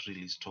we can't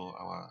really store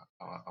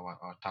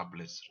our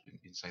tablets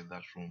inside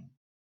that room.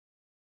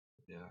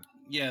 Yeah,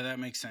 Yeah, that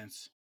makes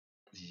sense.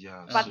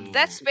 yeah. But Um,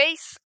 that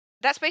space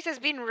has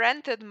been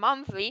rented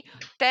monthly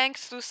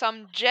thanks to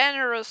some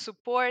generous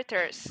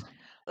supporters.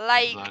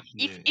 Like,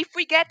 if Exactly. if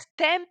we get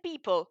 10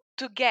 people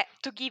to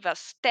give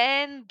us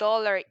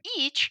 $10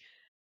 each,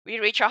 We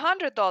reach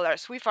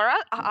 $100. With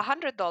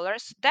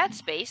 $100, that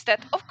space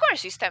that of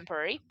course is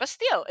temporary, but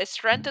still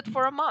it's rented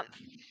for a month.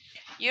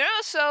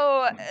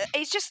 So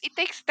it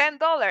takes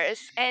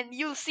 $10 and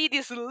you'll see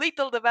these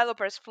little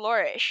developers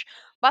flourish.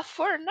 But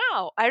for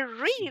now, I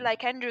really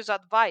like Andrew's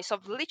advice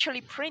of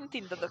literally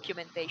printing the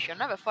documentation.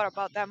 Never thought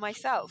about that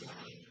myself.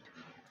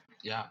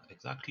 Yeah,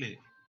 exactly.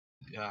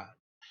 Yeah,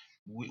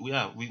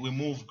 we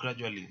move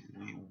gradually.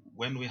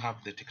 When we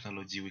have the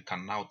technology, we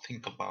can now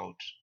think about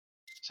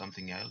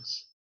something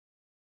else.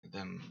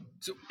 Then,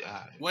 So,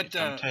 yeah, it what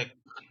can take.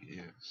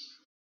 Yes.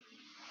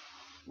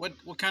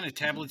 what kind of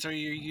tablets are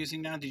you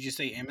using now? Did you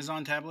say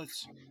Amazon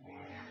tablets?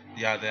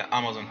 Yeah, the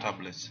Amazon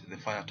tablets, the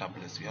Fire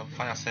tablets. We have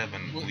Fire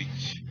 7, What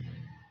which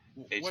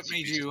what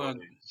made HTTP you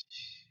storage.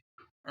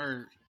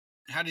 or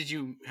how did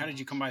you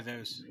come by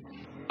those?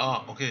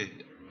 Ah, okay.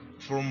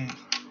 From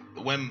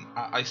when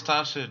I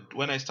started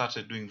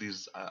doing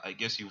this, I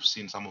guess you've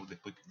seen some of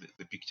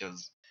the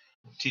pictures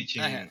I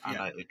teaching have,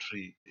 yeah. under a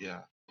tree.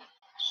 Yeah.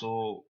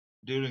 So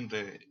during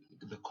the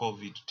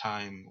COVID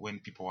time when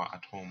people were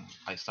at home,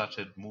 I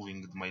started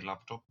moving with my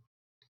laptop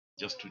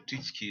just to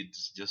teach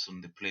kids just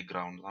on the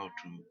playground how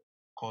to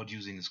code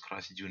using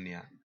Scratch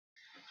Junior.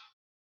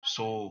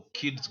 So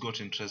kids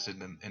got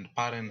interested, and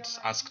parents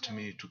asked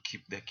me to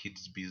keep their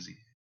kids busy.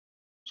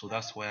 So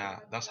that's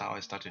how I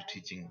started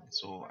teaching.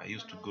 So I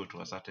used to go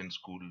to a certain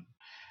school,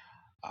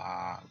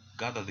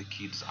 gather the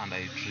kids under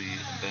a tree,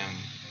 and then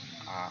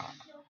uh,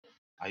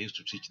 I used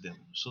to teach them.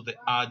 So the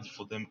urge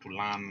for them to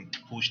learn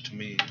pushed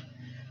me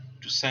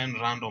to send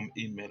random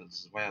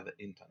emails via the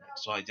internet.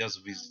 So I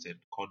just visited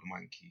Code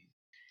Monkey,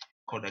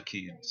 Coder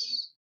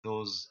Kids,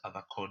 those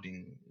other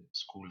coding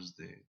schools.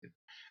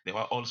 They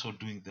were also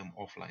doing them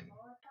offline.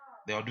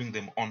 They were doing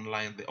them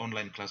online, the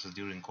online classes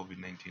during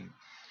COVID-19.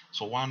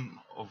 So one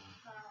of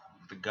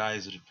the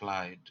guys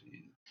replied,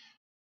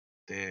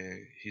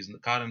 he's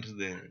currently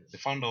the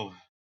founder of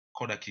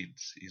Coda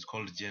Kids. He's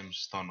called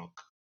James Thornock.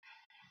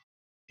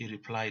 He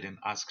replied and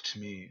asked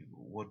me,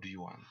 "What do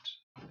you want?"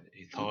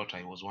 He thought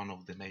I was one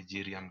of the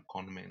Nigerian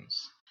conmen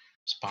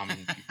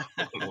spamming people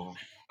all over.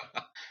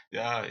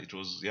 Yeah, it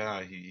was.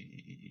 Yeah,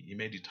 he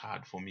made it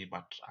hard for me,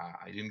 but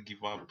I didn't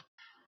give up.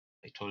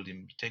 I told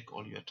him, take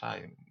all your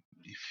time.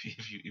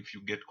 If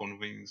you get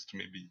convinced,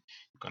 maybe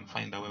you can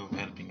find a way of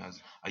helping us.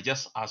 I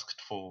just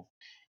asked for,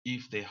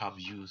 if they have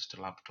used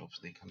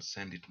laptops, they can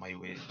send it my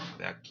way.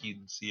 There are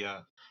kids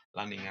here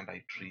learning under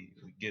a tree.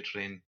 We get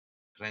rained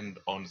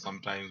on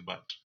sometimes,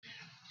 but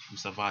we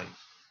survive.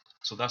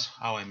 So that's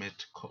how I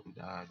met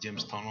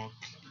James Thornock.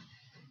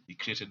 He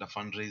created a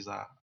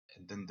fundraiser,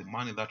 and then the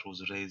money that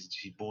was raised,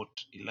 he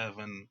bought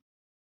 11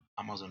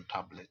 Amazon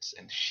tablets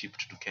and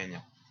shipped to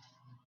Kenya,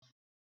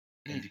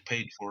 and Hmm. he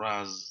paid for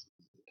us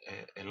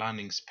a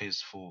learning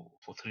space for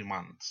 3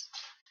 months.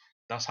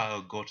 That's how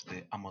I got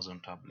the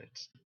Amazon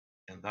tablets,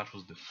 and that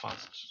was the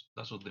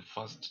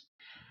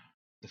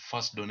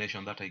first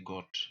donation that I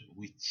got,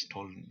 which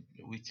told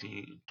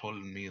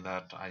me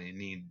that I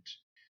need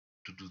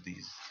to do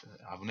this.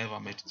 I've never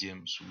met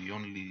James. We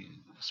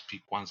only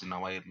speak once in a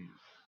while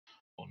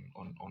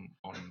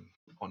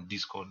on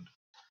Discord.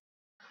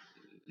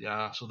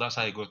 Yeah, so that's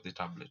how I got the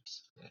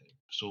tablets.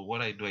 So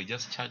what I do, I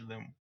just charge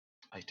them.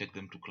 I take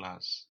them to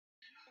class.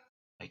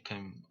 I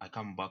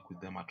come back with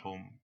them at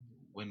home.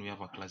 When we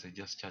have a class, I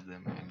just charge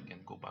them and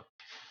can go back.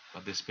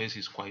 But the space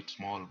is quite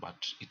small,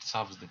 but it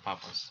serves the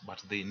purpose.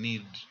 But they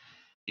need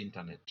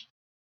internet.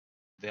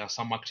 There are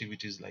some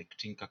activities like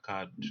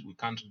Tinkercad. We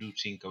can't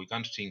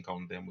tinker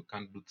on them. We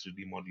can't do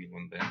 3D modeling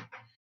on them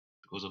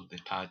because of the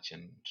touch,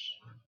 and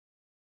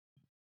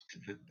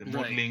the Right.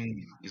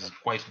 modeling is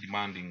quite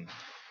demanding.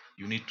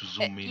 You need to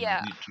zoom in, you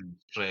Yeah, need to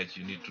stretch,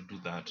 you need to do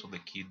that. So the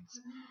kids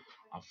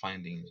are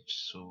finding it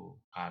so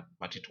hard.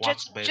 But it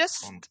works best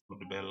just on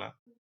Codebella.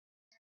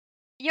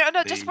 no,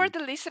 They just for the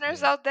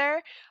listeners yeah. out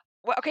there.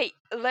 Well, okay,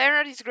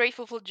 Leonard is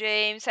grateful for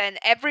James, and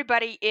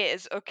everybody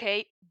is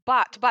okay.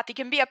 But it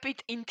can be a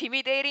bit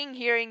intimidating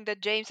hearing that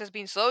James has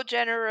been so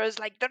generous,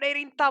 like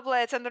donating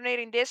tablets and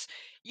donating this.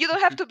 You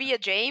don't have to be a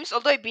James,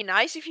 although it'd be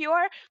nice if you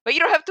are, but you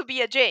don't have to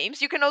be a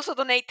James. You can also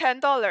donate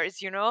 $10.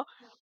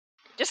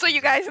 Just so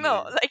you guys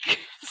know, Exactly. like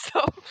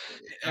so.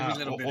 Every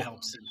little bit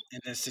helps in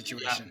this Yeah,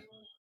 situation.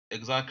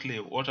 exactly.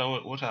 What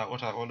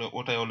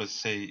I always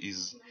say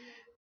is,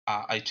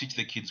 I teach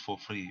the kids for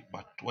free,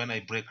 but when I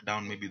break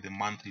down maybe the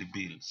monthly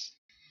bills,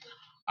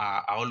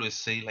 I always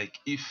say, like,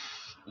 if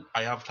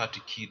I have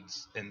 30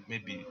 kids and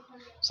maybe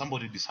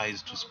somebody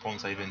decides to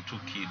sponsor even 2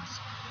 kids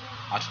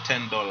at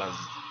 $10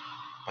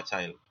 per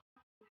child.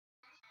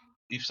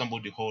 If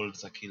somebody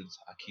holds a kid's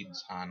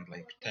hand,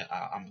 like,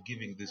 I'm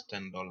giving this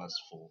 $10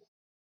 for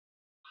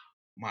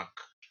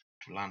Mark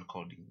to learn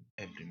coding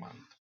every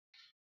month.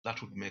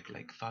 That would make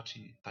like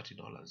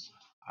 $30.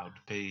 I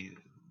would pay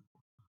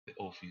the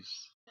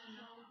office.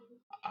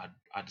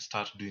 I'd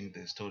start doing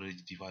the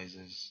storage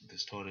devices, the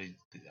storage.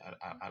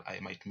 I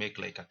might make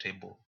like a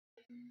table.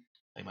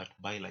 I might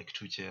buy like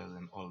 2 chairs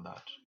and all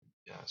that.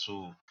 Yeah,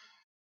 so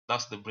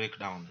that's the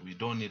breakdown. We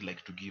don't need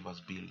like to give us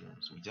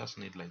billions. We just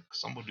need like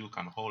somebody who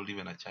can hold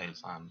even a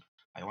child's hand.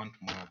 I want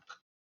Mark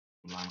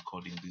to learn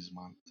coding this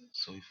month.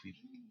 So if we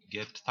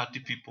get 30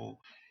 people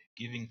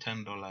giving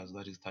 $10,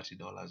 that is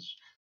 $30.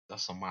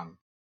 That's a month.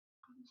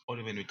 Or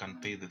even we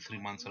can pay the 3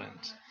 months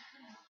rent.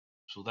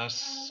 So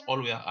that's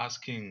all we are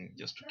asking,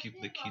 just to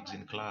keep the kids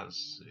in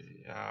class.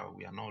 Yeah,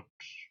 we are not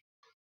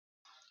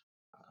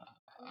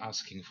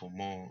asking for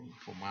more,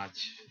 for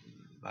much,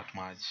 that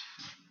much.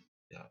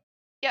 Yeah,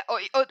 Yeah,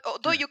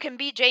 although Sure. you can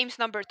be James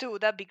number two,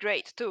 that'd be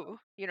great too,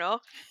 you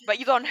know. But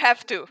you don't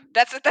have to.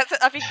 That's.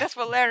 I think that's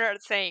what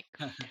Leonard's saying.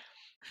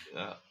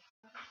 yeah.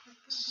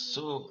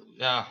 So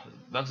yeah,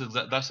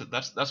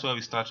 that's where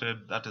we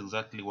started. That's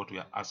exactly what we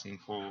are asking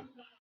for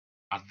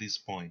at this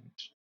point.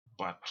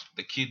 But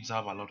the kids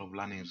have a lot of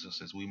learning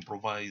resources. We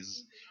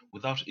improvise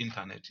without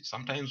internet.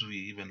 Sometimes we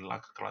even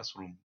lack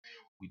classroom.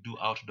 We do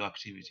outdoor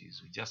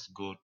activities. We just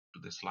go to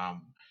the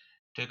slum,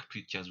 take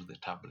pictures with the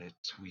tablet.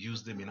 We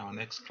use them in our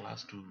next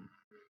class to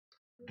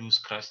do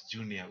Scratch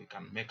Junior. We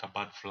can make a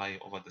bird fly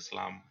over the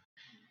slum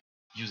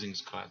using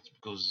Scratch,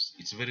 because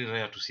it's very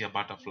rare to see a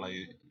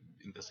butterfly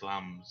in the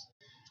slums.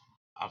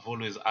 I've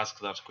always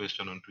asked that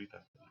question on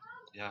Twitter.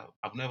 Yeah,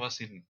 I've never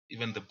seen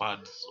even the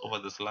birds over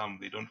the slum.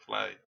 They don't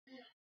fly.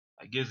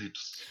 I guess it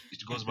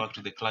goes back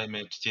to the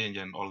climate change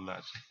and all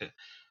that.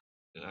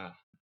 Yeah.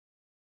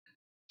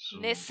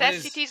 So What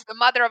is Necessity is the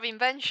mother of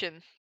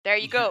invention. There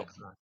you yeah, go.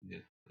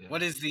 exactly. Yeah.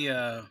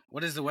 Yeah.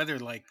 what is the weather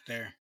like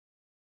there?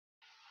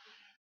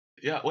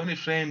 Yeah. When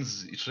it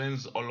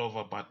rains all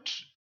over, but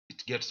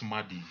it gets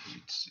muddy.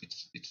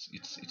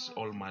 It's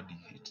all muddy.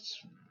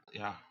 It's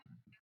yeah.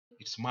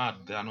 It's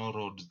mud. There are no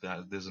roads.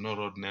 There's no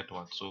road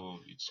network,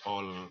 so it's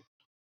all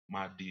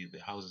muddy. The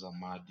houses are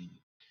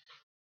muddy.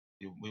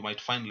 We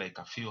might find like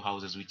a few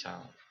houses which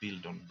are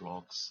built on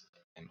blocks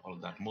and all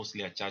that.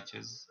 Mostly are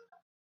churches.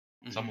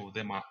 Some Hmm. of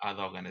them are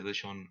other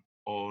organizations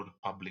or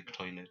public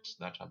toilets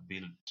that are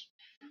built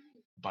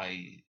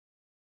by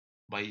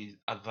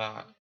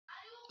other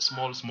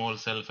small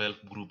self-help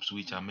groups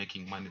which are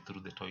making money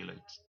through the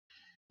toilets.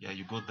 Yeah,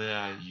 you go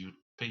there, you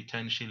pay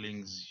 10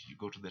 shillings, you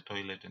go to the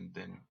toilet, and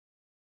then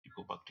you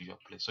go back to your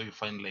place. So you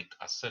find like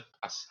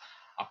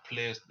a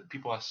place. The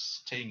people are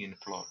staying in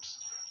plots.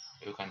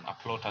 You can a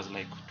plot has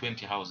like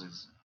 20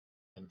 houses,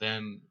 and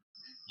then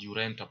you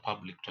rent a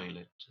public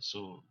toilet.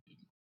 So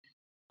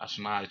at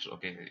night,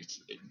 okay,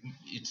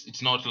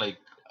 it's not like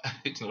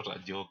it's not a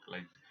joke,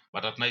 like,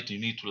 but at night you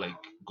need to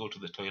like go to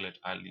the toilet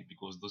early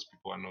because those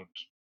people are not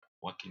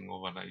working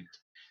overnight.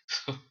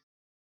 So,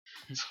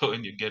 so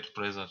when you get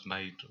pressed at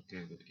night,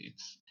 okay,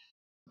 it's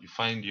you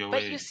find your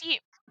But you way. see,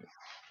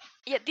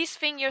 yeah, this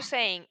thing you're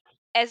saying,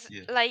 as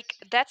Yeah. like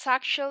that's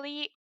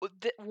actually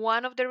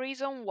one of the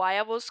reason why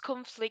I was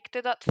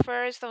conflicted at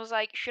first. I was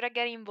like, should I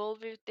get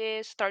involved with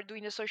this, start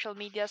doing the social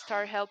media,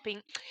 start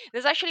helping?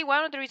 There's actually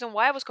one of the reason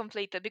why I was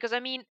conflicted, because I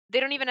mean they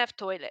don't even have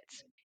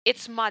toilets,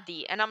 it's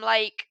muddy, and I'm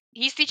like,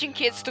 he's teaching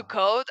kids to Yeah.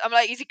 code. I'm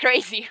like, is he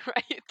crazy?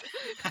 Right?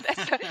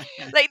 That's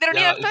like they don't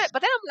even Yeah, have toilet. it's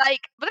But then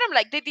I'm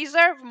like, they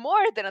deserve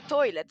more than a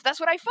toilet. That's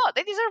what I thought,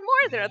 they deserve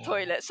more than a yeah,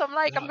 toilet. So I'm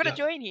like, I'm yeah, gonna yeah.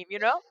 join him, you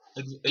know,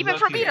 even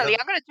from Exactly. Italy,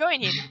 I'm gonna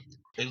join him.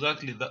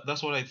 Exactly.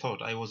 That's what I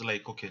thought. I was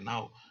like, okay,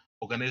 now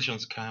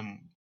organizations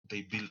come,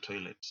 they build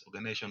toilets.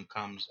 Organization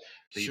comes,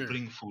 they Sure.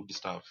 bring food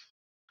stuff.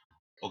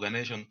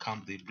 Organization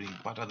come, they bring.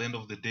 But at the end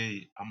of the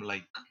day, I'm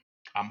like,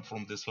 I'm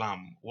from the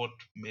slum. What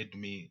made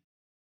me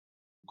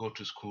go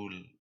to school?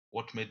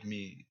 What made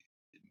me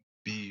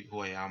be who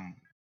I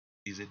am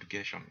is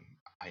education.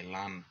 I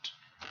learned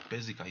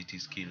basic IT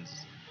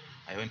skills.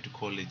 I went to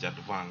college,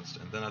 advanced,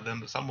 and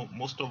then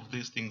most of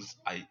these things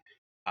I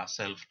are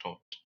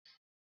self-taught.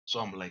 So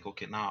I'm like,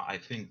 okay, now I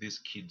think these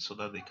kids, so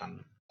that they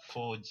can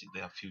forge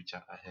their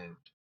future ahead.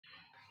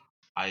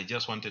 I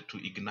just wanted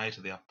to ignite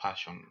their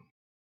passion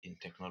in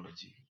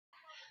technology.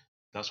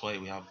 That's why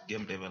we have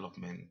game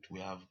development. We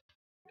have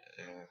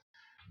uh,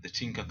 the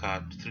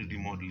Tinkercad 3D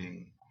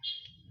modeling.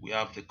 We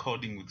have the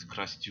coding with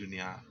Crash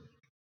Junior.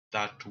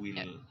 That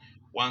Yeah. will,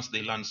 once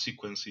they learn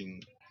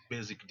sequencing,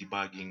 basic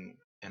debugging,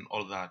 and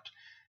all that,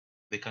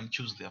 they can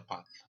choose their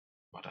path.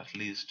 But at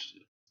least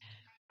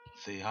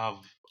they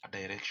have a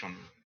direction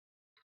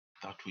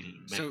that will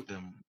So make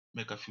them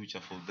make a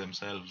future for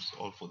themselves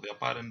or for their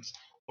parents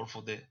or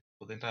for the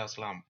entire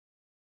slum.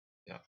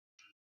 Yeah.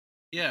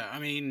 yeah, I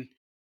mean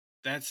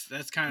that's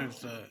kind of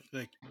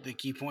the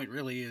key point.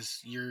 Really,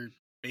 is you're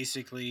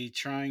basically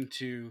trying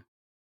to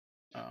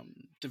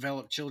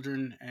develop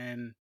children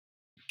and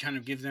kind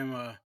of give them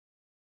a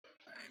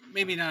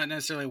maybe not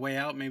necessarily a way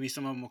out. Maybe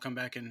some of them will come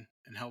back and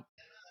help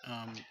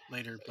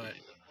later, but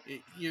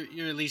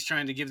you're at least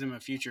trying to give them a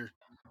future.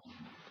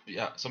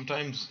 Yeah,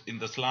 sometimes in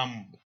the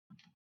slum,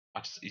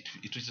 it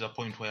reaches a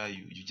point where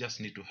you just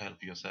need to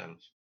help yourself.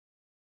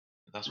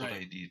 That's what Right.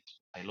 I did.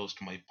 I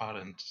lost my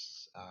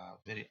parents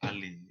very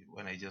early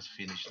when I just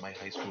finished my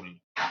high school,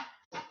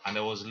 and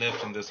I was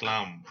left in the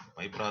slum.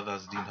 My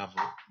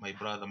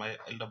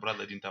elder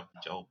brother didn't have a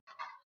job.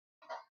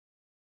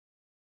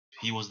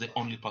 He was the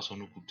only person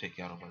who could take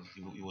care of us.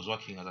 He was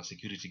working as a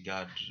security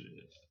guard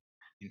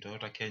in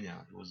Toyota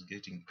Kenya. He was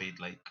getting paid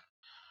like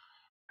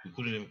We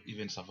couldn't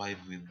even survive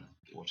with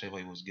whatever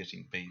he was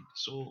getting paid.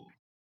 So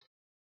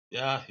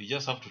yeah, you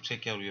just have to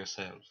take care of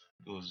yourself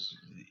because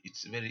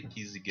it's very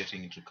easy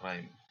getting into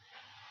crime.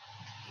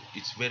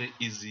 It's very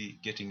easy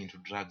getting into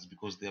drugs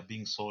because they are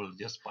being sold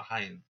just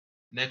behind,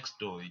 next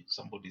door.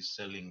 Somebody's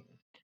selling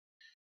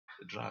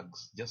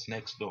drugs just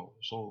next door.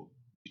 So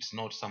it's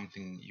not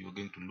something you're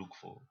going to look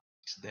for.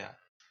 It's there.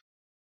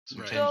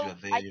 Right. Sometimes you So are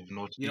there, I you've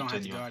not You don't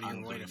have eaten, to go you're out of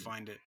your way to hungry,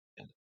 find it.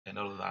 and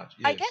all of that.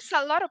 I Yes. guess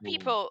a lot of So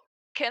people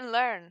can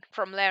learn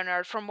from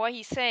Leonard from what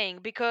he's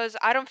saying because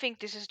I don't think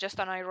this is just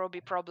a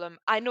Nairobi problem.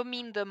 I don't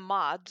mean the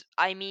mud.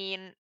 I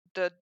mean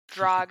the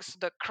drugs,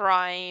 the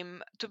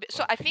crime.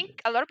 So I think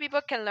exactly, a lot of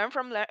people can learn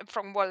from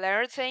what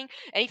Leonard's saying,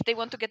 and if they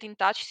want to get in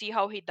touch, see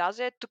how he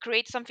does it to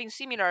create something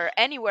similar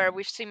anywhere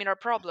with similar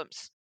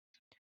problems.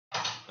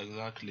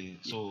 exactly.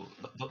 Y- So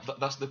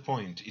that's the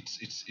point.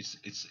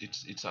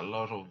 It's a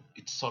lot of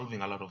it's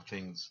solving a lot of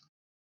things.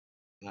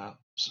 Yeah.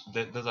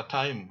 There's a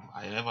time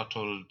I never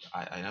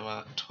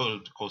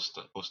told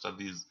Costa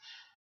this.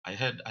 I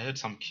had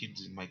some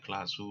kids in my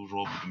class who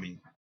robbed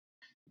me.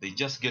 They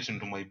just get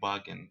into my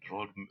bag and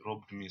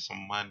robbed me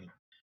some money,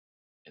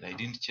 and I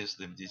didn't chase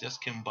them. They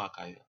just came back.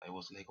 I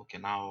was like, okay,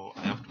 now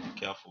I have to be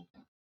careful.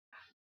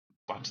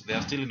 But they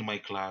are still in my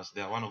class.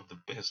 They are one of the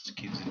best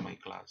kids in my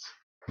class.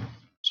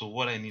 So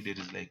what I needed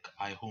is like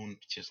I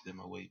won't chase them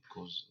away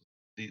because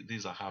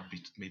these are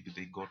habits maybe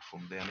they got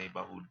from their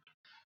neighborhood.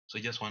 So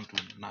I just want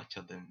to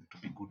nurture them to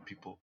be good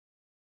people.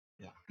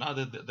 Yeah. Now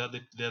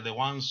they're the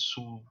ones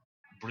who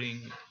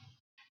bring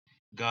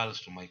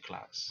girls to my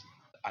class.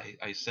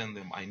 I send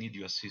them, I need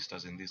your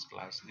sisters in this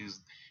class.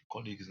 This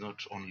coding is not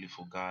only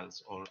for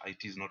girls, or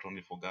IT is not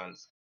only for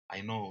girls.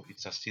 I know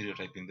it's a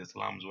stereotype in the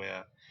slums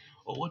where,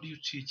 oh, what do you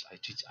teach? I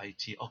teach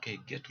IT. Okay,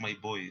 get my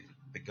boy.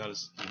 The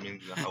girls remain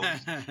in the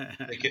house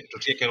to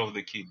take care of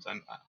the kids.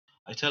 And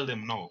I tell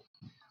them, no,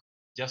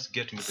 just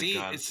get me the See,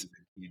 girl and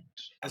the kid.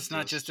 I'll it's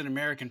not just just, an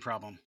American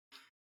problem.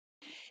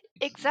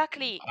 it's,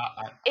 Exactly.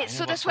 I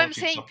So never that's why I'm thought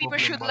it's a saying people problem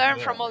should back learn there.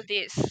 from all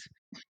this.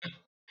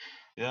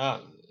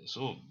 Yeah,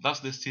 so that's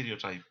the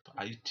stereotype.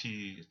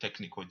 IT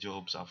technical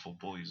jobs are for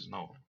boys.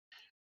 No,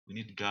 we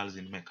need girls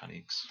in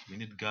mechanics. We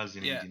need girls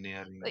in Yeah.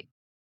 engineering. Like,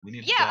 We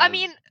need yeah, I girls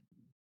mean,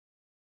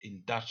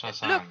 in data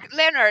look, science.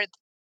 Leonard,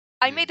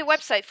 Yes.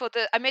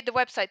 I made the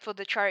website for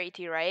the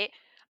charity, right?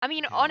 I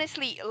mean, Yeah.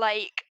 honestly,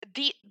 like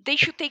they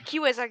should take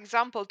you as an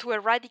example to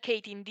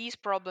eradicating these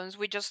problems.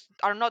 We just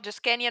are not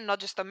just Kenyan, not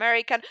just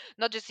American,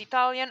 not just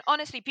Italian.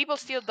 Honestly, people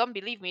still don't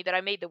believe me that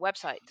I made the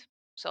website.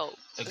 So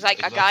it's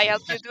like a guy Exactly.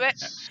 helped you do it.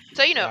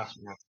 So Yeah,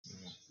 yeah,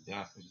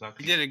 yeah,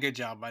 You exactly. did a good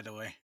job, by the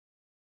way.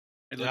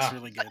 It looks Yeah,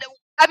 really good.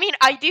 I mean,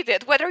 I did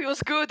it. Whether it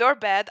was good or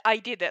bad, I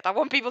did it. I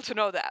want people to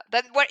know that.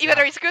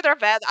 yeah. Whether it's good or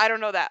bad, I don't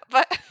know that.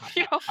 But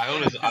you know, I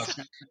always ask.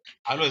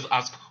 I always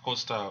ask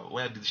Costa,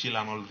 where did she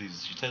learn all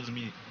this? She tells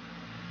me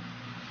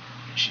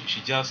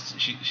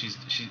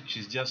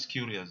she's just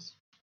curious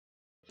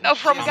and no,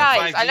 she She from has a stumbles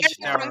guys. I 5G learned it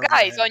upon. from tower over her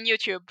guys head. on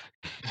YouTube.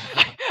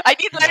 I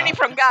did learn Yeah, it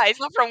from guys,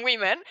 not from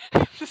women.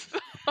 So-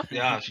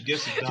 yeah, she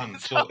gets it done.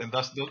 so, So, and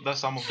that's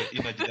some of the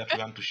energy that we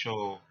want to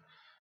show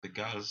the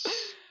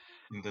girls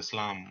in the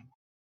slum.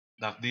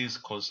 That this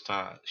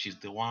Costa, she's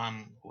the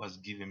one who has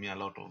given me a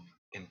lot of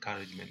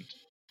encouragement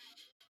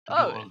to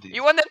do oh, all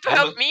you this. want them to I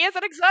help always, me as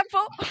an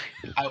example?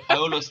 I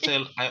always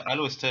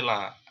tell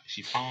her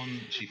she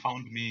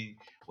found me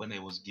when I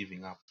was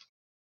giving up.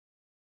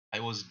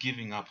 I was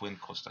giving up when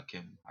Costa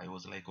came. I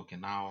was like, okay,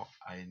 now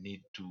I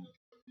need to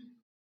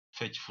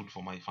fetch food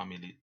for my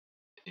family.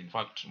 In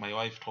fact, my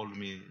wife told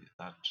me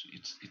that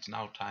it's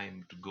now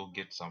time to go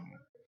get some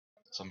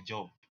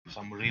job,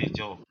 some real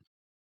job.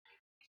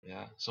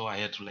 Yeah, so I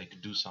had to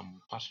like do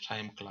some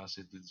part-time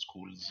classes in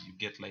schools. You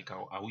get like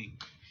a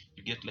week,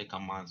 you get like a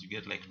month, you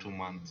get like 2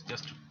 months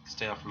just to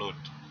stay afloat.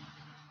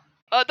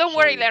 Oh, don't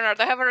worry, So Leonard.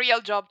 I have a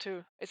real job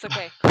too. It's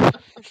okay.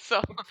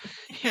 So,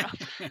 you know.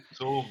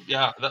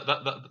 yeah,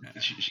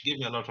 she gave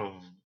me a lot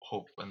of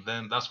hope, and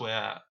then that's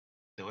where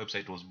the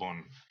website was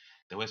born.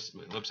 The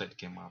website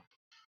came up.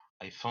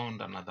 I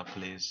found another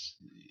place.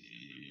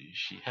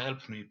 She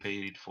helped me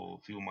pay it for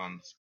a few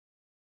months.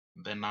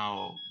 Then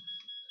now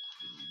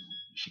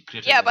she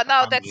created Yeah, like but a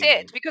now that's family.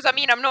 it. Because I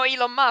mean, I'm no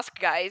Elon Musk,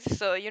 guys.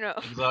 So you know,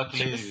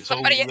 Exactly.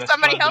 So somebody, we are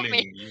somebody help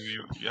me.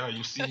 struggling. Yeah,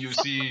 you So,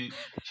 see,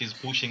 she's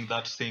pushing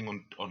that thing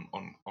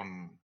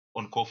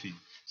on coffee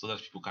so that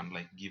people can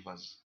like give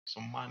us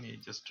some money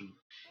just to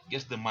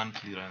get the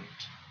monthly rent,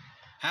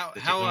 how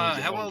the how uh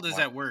technology and how all well of does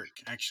that. that work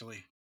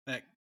actually?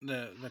 That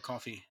the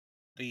coffee.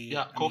 The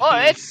Yeah, I mean oh,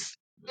 coffee.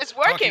 it's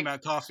talking working.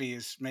 about coffee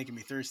is making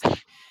me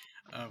thirsty.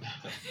 Um,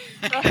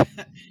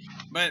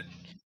 but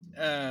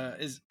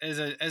is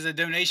as a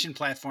donation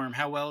platform,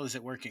 how well is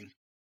it working?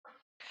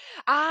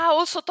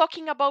 Also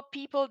talking about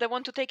people that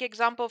want to take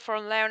example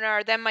from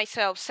Leonard and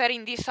myself,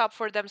 setting this up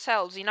for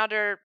themselves in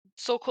other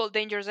so-called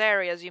dangerous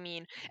areas, you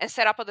mean, and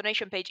set up a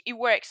donation page. It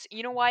works.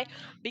 You know why?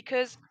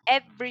 Because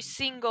every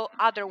single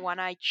other one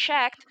I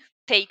checked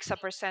takes a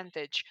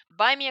percentage.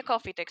 Buy Me a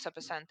Coffee takes a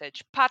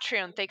percentage.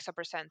 Patreon takes a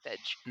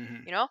percentage.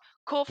 Hmm. You know,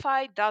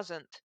 Ko-Fi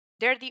doesn't.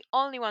 They're the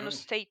only one who Oh.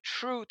 stay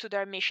true to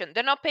their mission.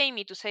 They're not paying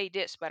me to say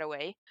this, by the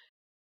way.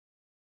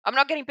 I'm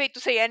not getting paid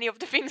to say any of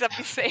the things I've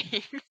been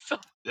saying. So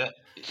Yeah,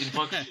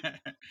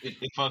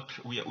 in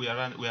fact, we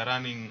are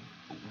running,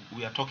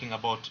 we are talking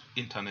about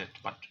internet,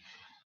 but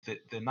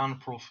the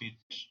non-profit,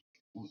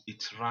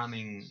 it's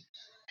running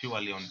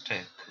purely on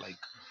tech. Like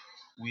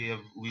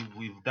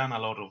we've done a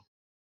lot of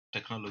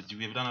technology.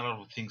 We've done a lot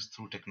of things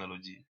through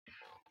technology.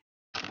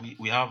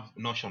 We have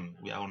Notion.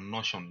 We are on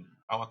Notion.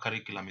 Our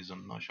curriculum is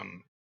on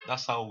Notion.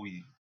 That's how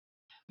we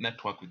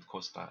network with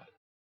Costa.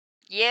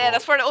 yeah, So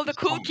that's where all the it's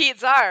cool fun.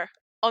 kids are.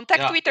 On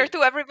Tech Yeah, Twitter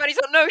too, everybody's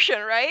on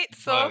Notion, right?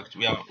 So but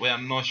we are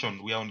on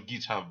Notion. We are on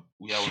GitHub.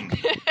 We are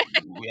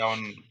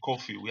on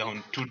Coffee. We are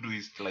on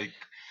Todoist. Like,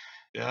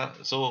 yeah.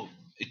 So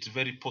it's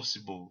very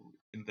possible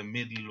in the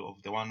middle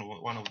of the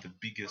one of the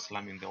biggest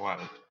slum in the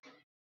world,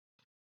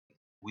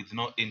 with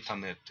no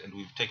internet, and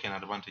we've taken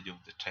advantage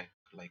of the tech.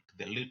 Like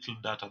the little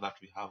data that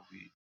we have,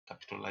 we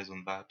capitalize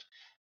on that,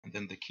 and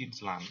then the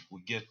kids learn.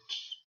 We get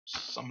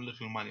some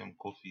little money on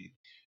Coffee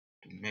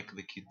to make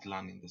the kids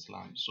learn in the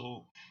slum.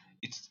 So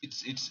it's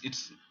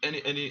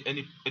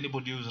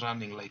anybody who's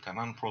running like a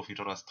non-profit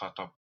or a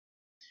startup,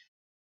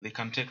 they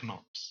can take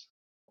notes.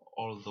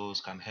 All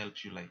those can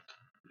help you, like,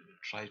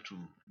 try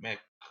to make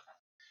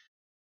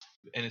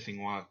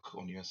anything work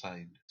on your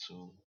side.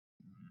 So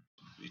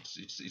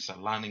it's a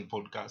learning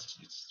podcast.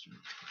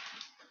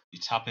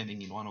 It's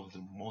happening in one of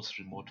the most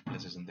remote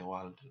places in the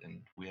world,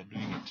 and we are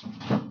doing it.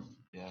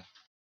 Yeah.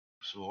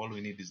 So all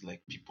we need is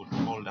like people to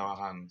hold our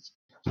hands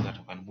so that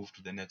we can move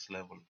to the next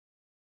level.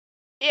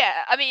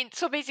 yeah, I mean,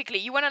 so basically,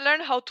 you want to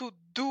learn how to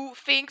do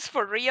things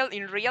for real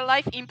in real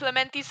life,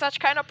 implementing such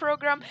kind of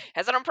program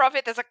as a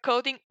nonprofit, as a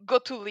coding, go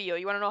to Leo.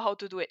 You want to know how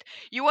to do it.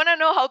 You want to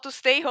know how to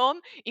stay home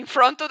in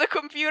front of the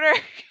computer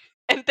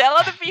and tell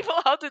other people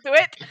how to do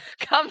it,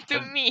 come to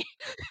And me.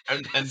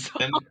 and and So,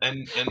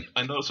 and and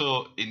and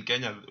also in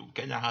Kenya,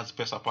 Kenya has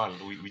PesaPal.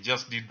 We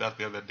just did that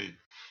the other day.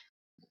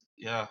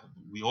 Yeah,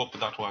 we hope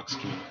that works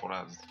too for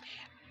us.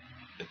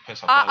 The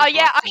PesaPal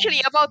yeah, platform.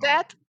 actually, about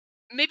that,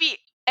 maybe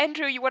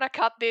Andrew, you want to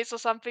cut this or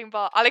something,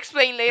 but I'll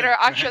explain later. Sure,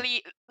 go ahead.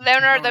 Actually, No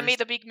Leonard, I worries.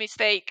 made a big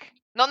mistake.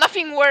 No,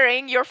 nothing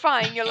worrying. You're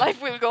fine. Your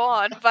life will go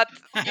on. But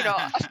you know,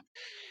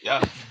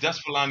 Yeah,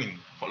 just for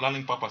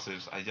learning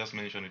purposes. I just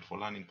mentioned it for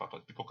learning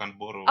purpose. People can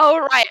borrow oh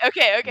right,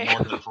 okay, the okay,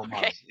 model from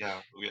okay. us.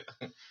 Yeah,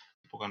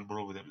 people can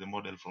borrow the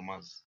model from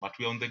us. But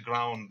we're on the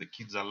ground. The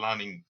kids are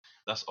learning.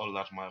 That's all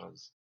that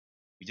matters.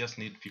 We just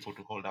need people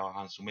to hold our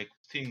hands to make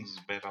things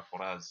better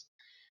for us.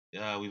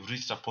 Yeah, we've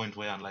reached a point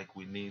where like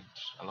we need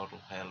a lot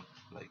of help.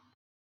 Like,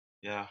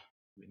 yeah,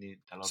 we need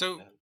a lot of So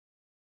help.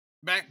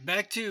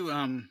 back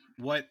to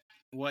what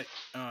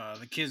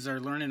the kids are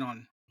learning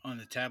on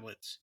the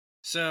tablets.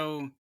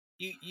 So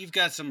you've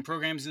got some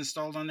programs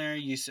installed on there.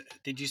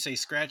 Did you say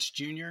Scratch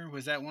Junior?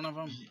 Was that one of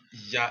them?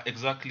 Yeah,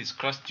 exactly.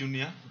 Scratch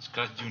Junior.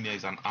 Scratch Junior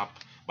is an app,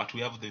 but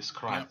we have the Yep.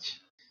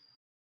 Scratch.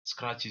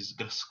 Scratch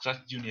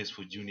Junior is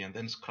for junior, and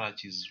then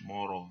Scratch is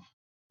more of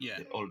Yeah.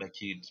 the older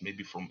kids,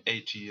 maybe from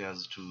 8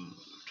 years to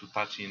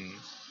 13.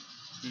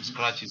 Hmm.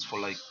 Scratch is for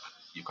like,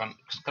 you can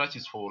Scratch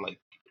is for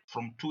like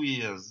from 2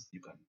 years.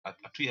 You can a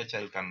 2 year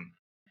child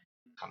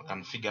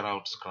can figure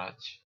out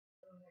Scratch,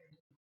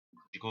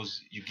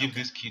 because you give Okay.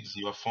 these kids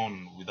your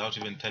phone without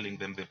even telling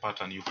them the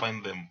pattern. You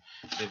find them,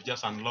 they've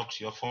just unlocked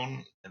your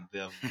phone and they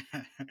have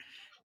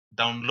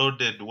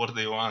downloaded what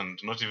they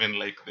want. Not even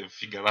like they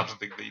figure out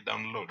they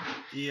download.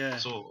 Yeah.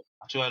 So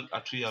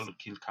a 2 year old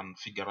kid can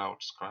figure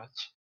out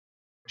Scratch.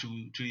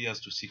 2 years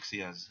to 6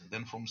 years.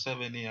 Then from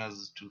 7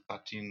 years to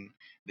 13,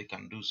 they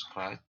can do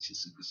Scratch.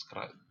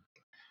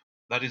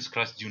 That is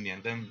Scratch Junior.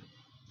 And then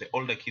the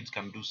older kids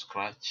can do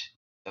Scratch.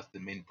 That's the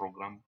main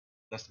program.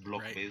 That's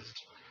block Right.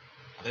 based.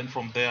 And then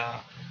from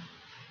there,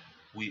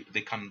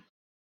 they can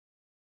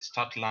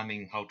start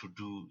learning how to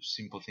do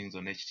simple things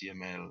on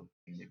HTML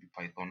and maybe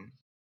Python.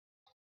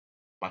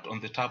 But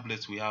on the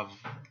tablets, we have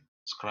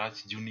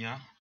Scratch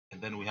Junior,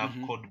 and then we have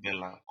Hmm. Code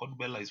Bella. Code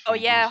Bella is Oh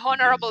from Blue yeah,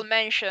 honorable Studios.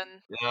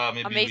 mention. Yeah,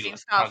 maybe we'll Amazing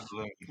tag stuff.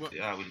 them. What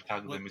Yeah, we'll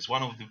tag what them. It's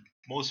one of the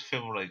most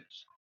favorite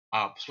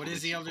apps what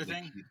is the for other the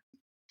thing? kid.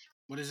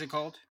 What is it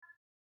called?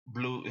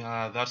 Blue.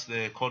 That's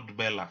the Code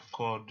Bella.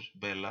 Code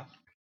Bella.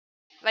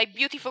 Like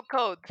beautiful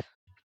code.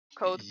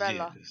 Code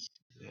Bella. Yes.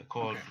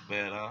 Code Okay.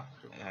 Bella.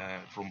 Cool.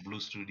 From Blue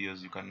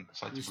Studios. You can Blue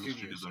search Blue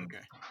Studios Studios.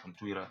 Okay. on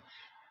Twitter.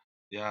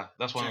 Yeah,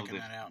 that's one of Checking the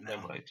that out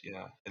now. favorite.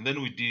 Yeah, and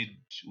then we did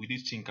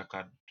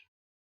Tinkercad.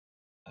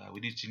 We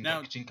did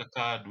Now,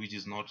 Tinkercad, which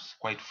is not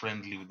quite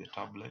friendly with the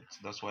tablets.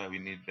 That's why we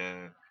need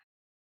uh,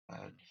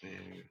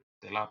 the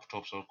the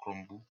laptops or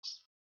Chromebooks.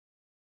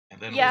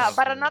 And then we Yeah, have Yes.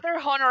 but another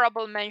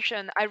honorable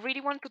mention. I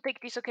really want to take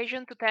this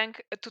occasion to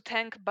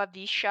thank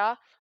Badisha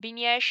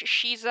Binyesh.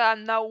 She's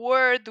an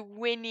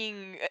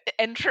award-winning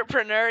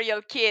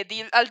entrepreneurial kid.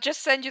 I'll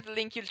just send you the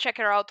link. You'll check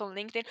her out on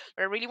LinkedIn.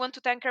 But I really want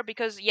to thank her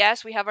because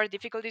yes, we have our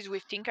difficulties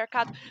with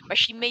Tinkercad, but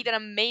she made an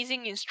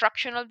amazing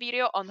instructional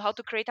video on how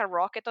to create a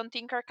rocket on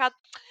Tinkercad.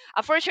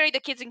 Unfortunately, the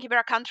kids in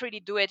Kibera can't really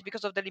do it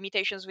because of the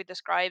limitations we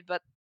described.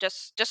 But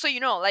just so you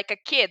know, like a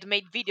kid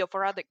made video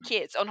for other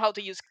kids on how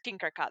to use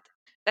Tinkercad.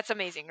 That's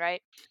amazing,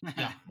 right?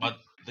 yeah, but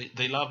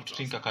they loved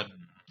That's awesome. Tinkercad.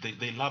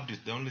 They loved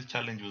it. The only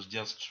challenge was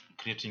just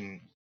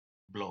creating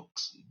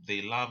blocks.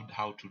 They loved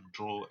how to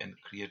draw and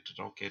create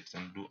rockets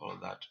and do all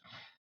that.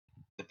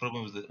 The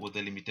problem was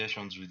the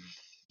limitations with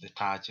the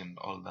touch and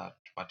all that.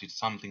 But it's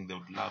something they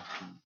would love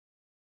to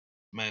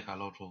make a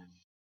lot of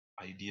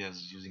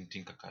ideas using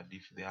Tinkercad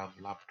if they have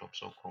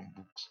laptops or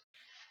Chromebooks.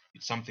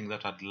 It's something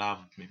that I'd love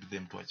maybe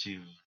them to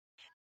achieve.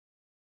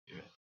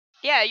 Yeah,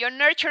 Yeah, you're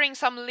nurturing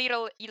some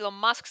little Elon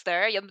Musks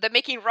there. They're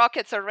making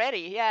rockets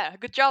already. Yeah,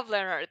 good job,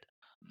 Leonard.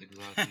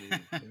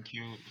 exactly. Thank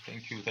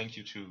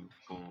you too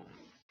for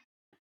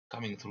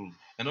coming through.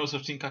 And also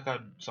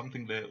Tinkercad,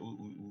 something that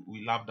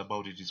we loved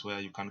about it is where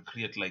you can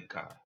create like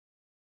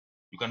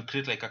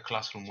a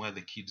classroom where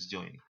the kids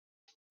join.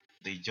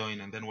 They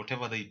join, and then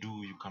whatever they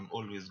do, you can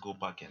always go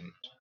back and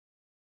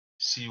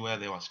see where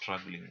they were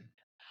struggling.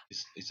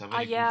 It's a Ah,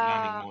 very good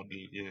learning yeah. model.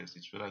 Yes,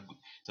 it's very good.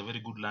 It's a very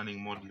good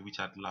learning model which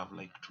I'd love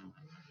like to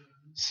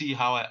see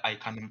how I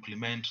can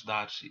implement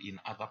that in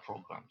other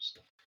programs.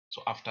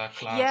 So after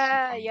class, you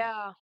Yeah, can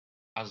yeah.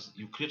 as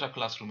you create a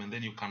classroom and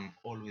then you can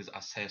always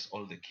assess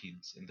all the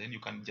kids and then you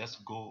can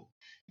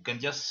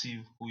just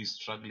see who is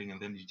struggling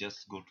and then you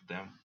just go to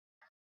them.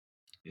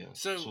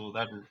 Yes. So So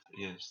that is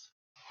yes.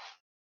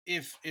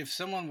 if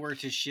someone were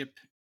to ship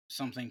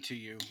something to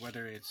you,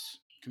 whether it's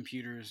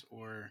computers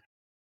or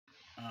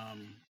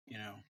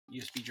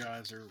USB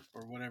drives or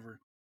whatever,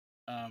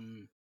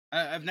 um,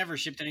 I've never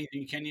shipped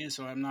anything to Kenya,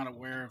 so I'm not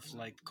aware of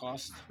like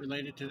costs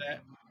related to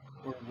that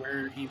or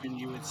where even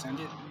you would send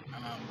it.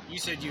 You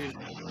said you.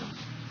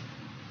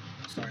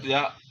 Sorry,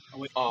 Yeah. I'll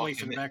wait Okay.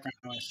 for the background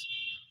noise.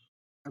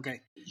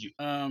 Okay. You,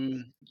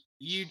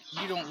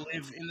 You don't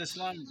live in the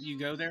slum. You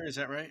go there. Is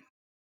that right?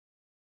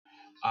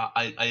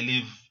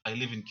 I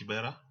live in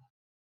Kibera,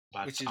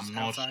 but Which is I'm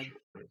not outside.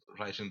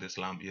 right in the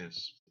slum.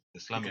 Yes, the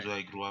slum is Okay. where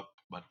I grew up,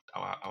 but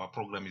our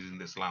program is in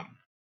the slum.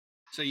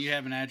 So you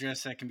have an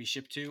address that can be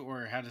shipped to,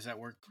 or how does that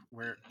work?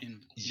 Where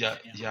in Yeah,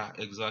 Kenya? yeah,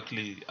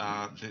 exactly.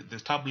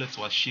 The tablets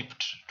were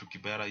shipped to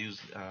Kibera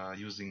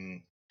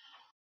using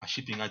a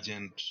shipping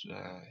agent,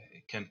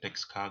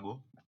 Kentex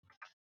Cargo.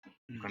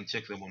 You Mm, can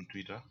check them on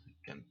Twitter.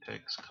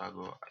 Kentex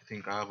Cargo. I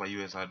think I have a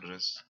US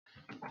address.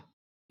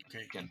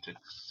 okay.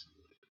 Kentex.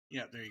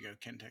 Yeah, there you go.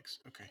 Kentex.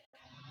 Okay.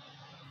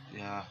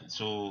 Yeah.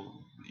 So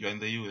you're in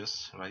the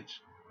US, right?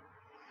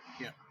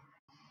 Yeah.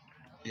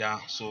 Yeah.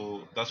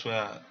 So that's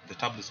where the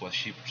tablets were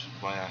shipped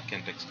via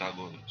Kentex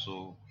Cargo.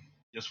 So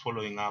just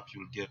following up,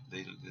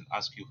 they'll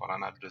ask you for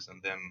an address,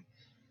 and then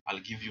I'll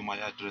give you my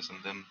address, and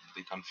then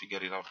they can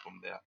figure it out from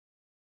there.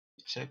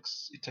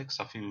 It takes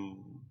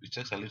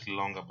a little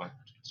longer, but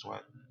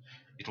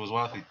it was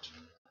worth it.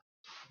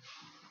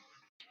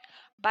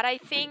 But I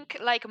think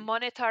like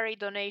monetary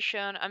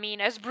donation, I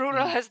mean, as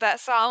brutal Mhm. as that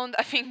sound,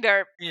 I think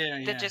Yeah.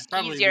 they're Yeah. just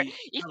Probably easier. the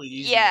If probably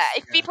yeah, easiest.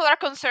 if Yeah. people are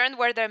concerned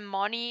where their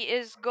money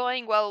is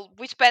going, well,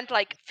 we spent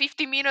like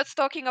 50 minutes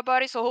talking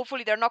about it, so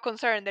hopefully they're not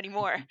concerned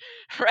anymore,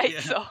 right?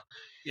 Yeah. So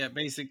Yeah.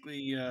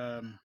 Basically,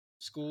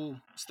 school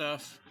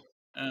stuff.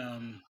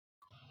 Um,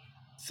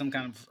 some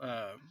kind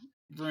of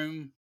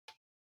room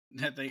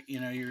that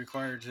you're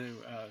required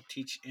to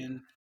teach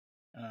in.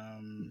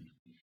 Um,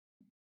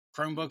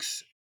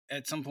 Chromebooks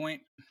at some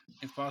point,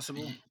 if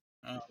possible.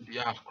 Um,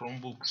 Yeah,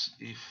 Chromebooks,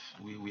 if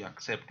we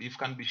accept, if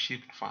can be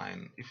shipped,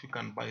 fine. If you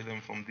can buy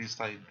them from this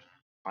side,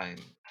 fine.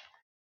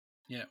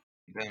 yeah,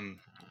 Then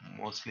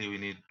mostly we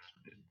need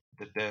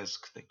the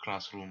desk, the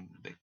classroom,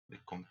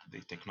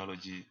 the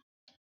technology.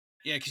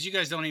 yeah, because you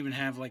guys don't even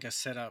have like a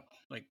setup.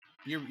 Like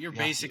you're Yeah,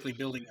 basically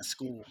building a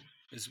school.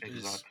 Is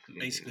exactly.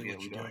 basically Yeah,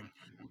 what we you're don't. doing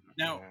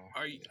now. Yeah.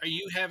 Are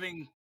you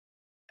having?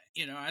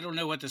 I don't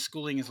know what the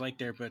schooling is like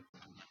there, but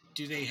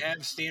do they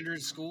have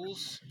standard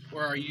schools,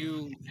 or are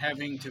you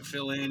having to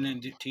fill in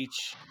and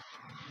teach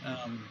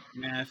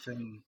math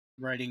and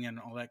writing and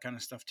all that kind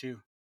of stuff too?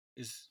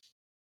 Is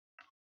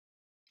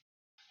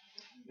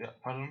Yeah.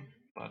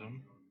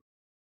 Pardon.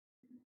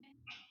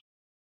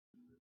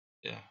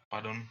 Yeah,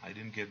 pardon. I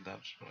didn't get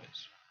that right.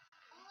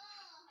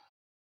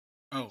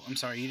 Oh, I'm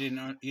sorry, you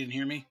didn't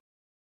hear me.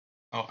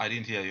 Oh, I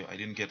didn't hear you. I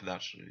didn't get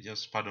that.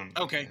 Just pardon.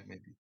 Okay.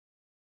 Maybe.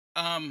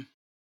 Um,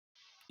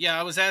 yeah,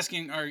 I was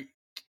asking,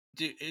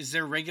 is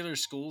there regular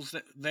schools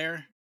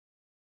there,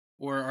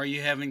 or are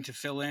you having to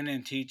fill in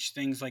and teach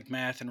things like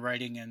math and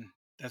writing and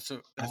that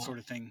Oh, sort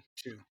of thing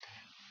too?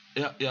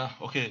 yeah, yeah.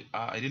 Okay.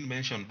 I didn't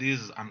mention this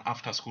is an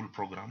after-school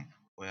program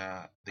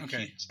where the Okay,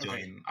 kids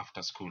okay, join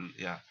after school.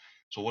 Yeah.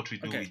 So what we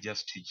do, okay. we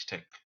just teach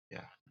tech.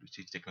 Yeah, we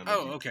teach Oh,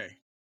 technology. okay.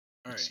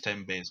 All It's right.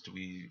 STEM based.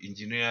 We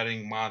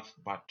engineering, math,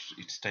 but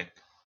it's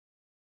tech.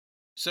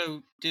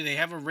 So, do they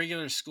have a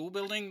regular school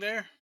building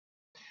there?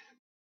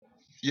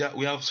 Yeah,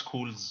 we have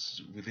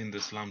schools within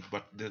the slums,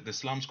 but the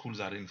slum schools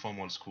are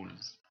informal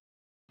schools.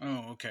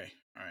 Oh, okay.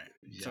 All right.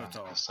 So Yeah,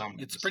 it's all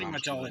the it's pretty slum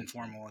much schools all are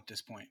informal. informal at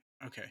this point.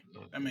 Okay.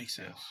 That Okay, makes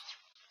yeah, sense.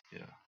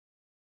 yeah.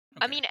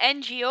 I Okay. mean,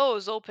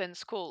 NGOs open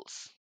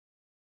schools,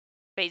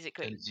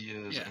 basically.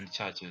 NGOs Yeah. and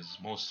churches,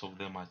 most of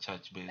them are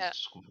Uh, church-based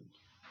schools.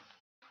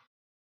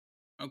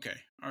 Okay.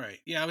 All right.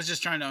 Yeah, I was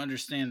just trying to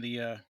understand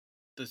the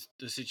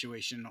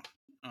situation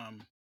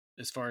um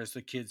as far as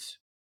the kids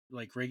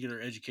like regular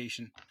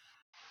education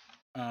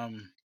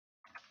um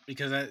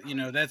because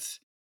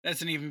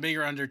that's an even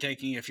bigger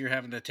undertaking if you're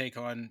having to take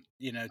on,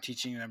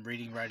 teaching them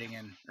reading, writing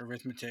and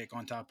arithmetic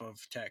on top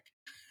of tech.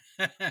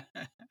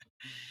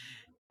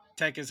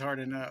 Tech is hard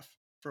enough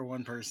for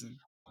one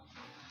person.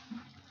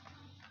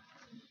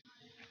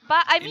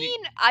 but I Any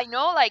mean, I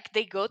know like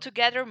they go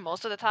together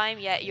most of the time.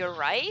 Yeah, you're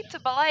right.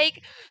 But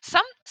like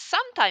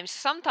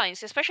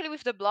sometimes, especially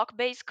with the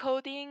block-based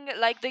coding,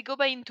 like they go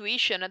by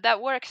intuition, and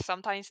that works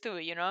sometimes too.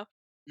 You know.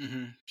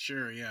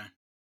 Sure, yeah,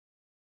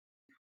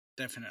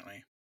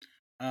 definitely.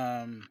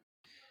 Um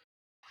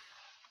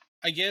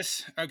I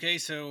guess okay,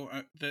 so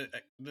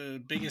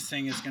the biggest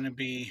thing is going to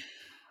be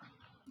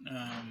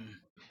um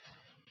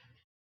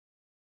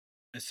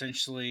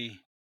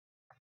essentially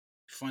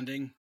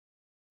funding.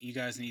 You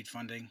guys need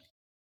funding.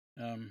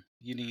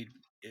 You need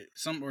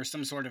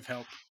some sort of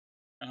help,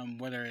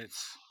 whether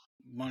it's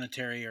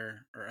monetary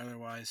or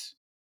otherwise,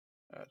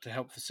 to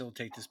help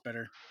facilitate this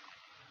better.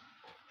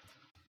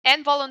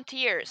 And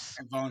volunteers.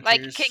 And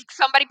Like, can volunteers.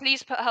 somebody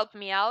please help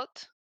me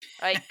out?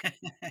 Like,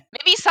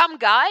 maybe some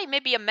guy,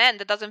 maybe a man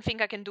that doesn't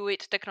think I can do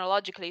it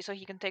technologically, so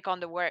he can take on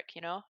the work,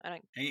 you know?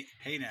 And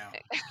Hey now.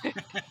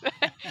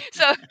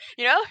 so,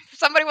 if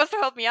somebody wants to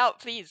help me out,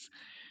 please.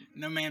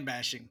 No man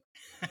bashing.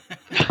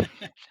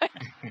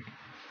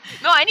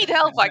 No, I need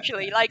help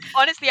actually. Like,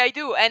 honestly, I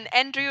do. And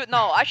Andrew,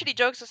 no, actually,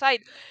 jokes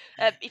aside,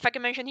 if I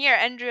can mention here,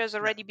 Andrew has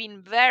Yeah. already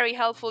been very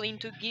helpful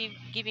into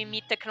giving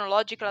me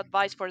technological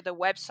advice for the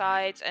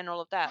websites and all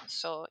of that.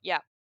 So,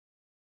 yeah.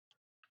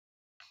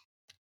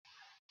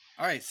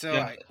 All right, so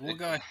Yeah, we'll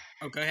go.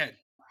 Oh, go ahead.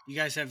 You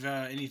guys have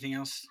anything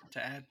else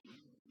to add?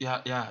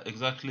 yeah,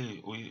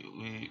 exactly.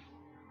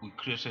 We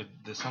created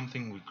there's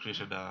something we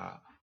created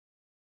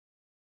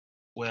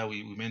where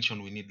we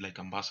mentioned we need like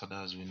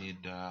ambassadors, we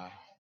need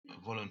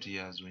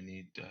volunteers, we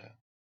need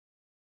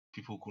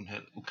people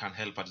who can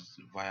help us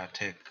via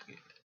tech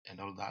and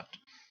all that.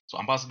 So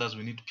ambassadors,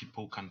 we need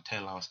people who can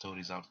tell our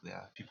stories out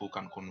there. People who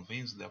can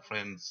convince their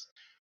friends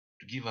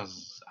to give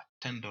us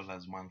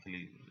 $10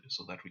 monthly,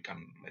 so that we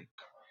can like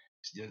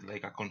it's just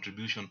like a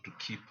contribution to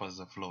keep us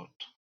afloat.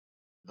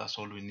 That's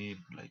all we need.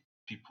 Like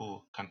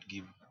people can't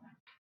give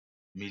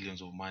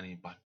millions of money,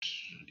 but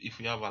if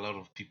we have a lot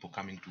of people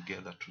coming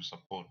together to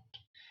support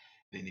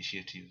the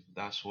initiative,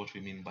 that's what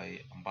we mean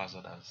by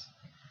ambassadors.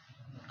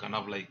 You can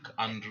have like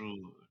Andrew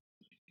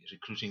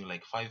recruiting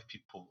like 5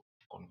 people,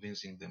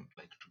 convincing them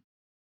like to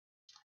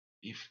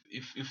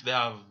if they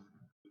have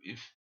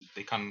if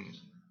they can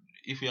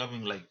if you're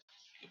having like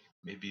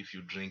maybe if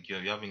you drink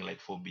you're having like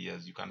 4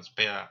 beers, you can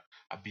spare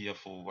a beer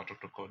for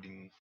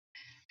WatotoCoding.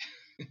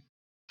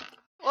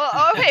 Well,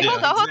 oh, wait,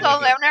 Yeah, hold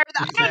on, exactly. Leonard.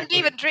 I don't Exactly.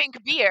 even drink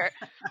beer.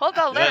 Hold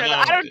on, Yeah, Leonard.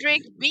 no, I don't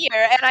drink beer,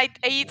 and I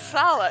eat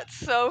salads,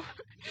 so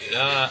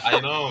yeah, I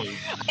know.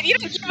 I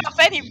didn't give up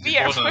any It's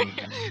beer for important.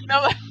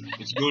 no,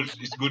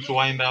 It's good to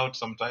wind out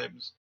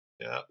sometimes.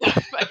 Yeah.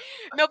 but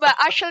no, but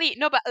actually,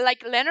 no, but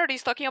like Leonard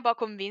is talking about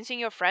convincing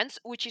your friends,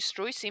 which is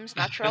true. It seems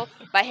natural,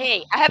 but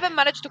hey, I haven't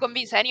managed to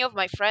convince any of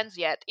my friends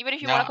yet. Even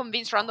if you want to Yeah,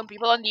 convince random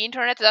people on the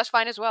internet, that's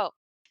fine as well.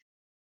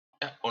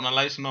 yeah, on a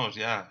light note,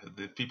 yeah,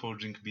 the people who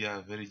drink beer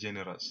are very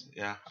generous.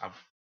 Yeah,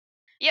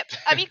 Yep.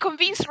 I mean,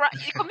 convince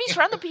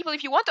random people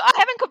if you want to. I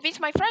haven't convinced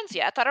my friends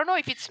yet. I don't know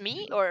if it's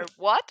me or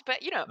what,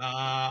 but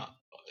uh,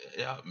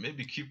 yeah,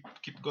 maybe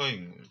keep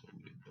going.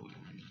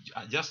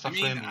 Just I a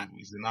mean, friend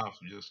is enough.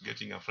 Just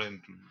getting a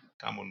friend to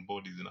come on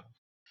board is enough.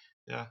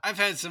 Yeah, I've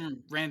had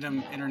some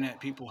random internet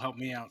people help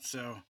me out,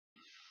 so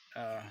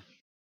uh,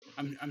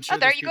 I'm oh, sure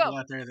there there's you people go.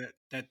 out there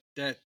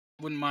that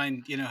wouldn't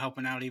mind,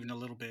 helping out even a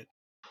little bit.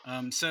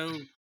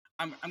 So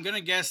I'm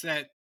gonna guess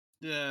that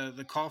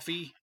the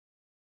coffee.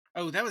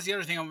 Oh, that was the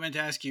other thing I meant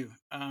to ask you.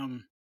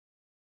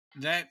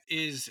 That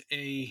is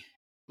a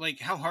like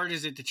how hard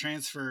is it to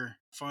transfer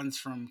funds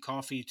from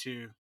coffee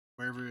to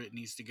wherever it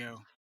needs to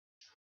go?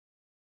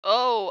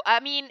 Oh, I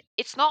mean,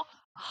 it's not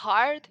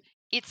hard.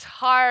 It's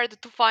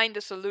hard to find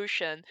the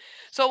solution.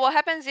 So what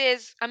happens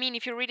is, I mean,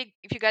 if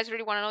you guys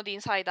really want to know the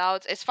inside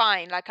outs, it's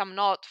fine. Like I'm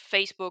not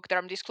Facebook that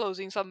I'm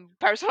disclosing some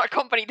personal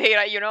company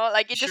data,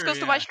 Like it just Sure, goes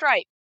to my yeah.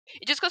 Stripe.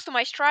 It just goes to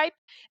my Stripe,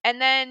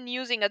 and then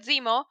using a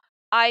Zimo,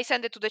 I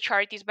send it to the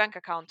charity's bank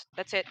account.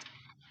 That's it.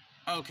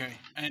 Okay,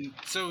 and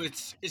so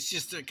it's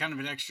just a kind of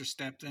an extra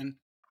step then.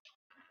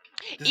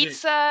 Does it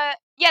It's yeah,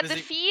 does the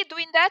it fee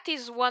doing that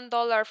is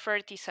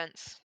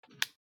 $1.30.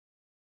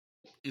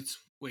 it's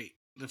wait,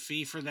 the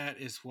fee for that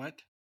is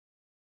what?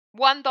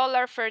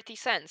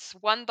 $1.30.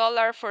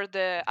 $1 for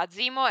the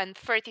Azimo and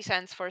 30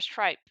 cents for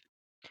Stripe.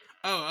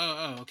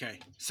 Okay.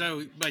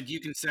 So, but you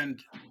can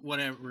send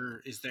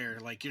whatever is there.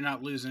 Like you're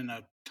not losing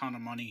a ton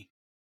of money,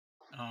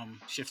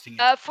 shifting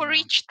it For around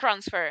each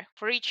transfer.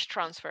 For each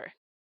transfer.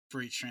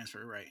 for each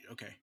transfer. Right.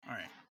 Okay. All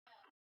right.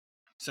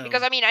 So,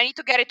 Because I mean, I need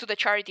to get it to the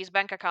charity's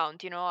bank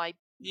account.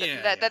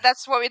 yeah.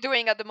 That's what we're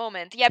doing at the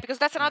moment. Yeah, because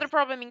that's another Right.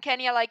 problem in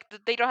Kenya. Like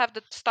they don't have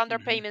the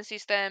standard Hmm. payment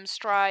system,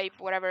 Stripe,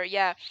 whatever.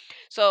 Yeah.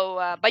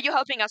 So, but you're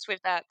helping us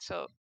with that.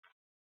 So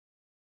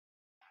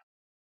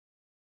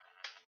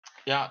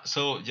Yeah.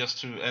 So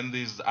just to end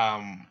this,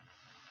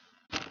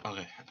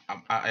 okay,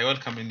 I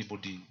welcome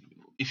anybody.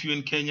 If you're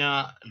in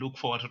Kenya, look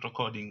for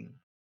WatotoCoding.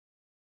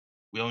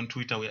 We are on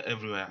Twitter. We are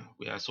everywhere.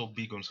 We are so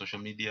big on social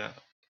media.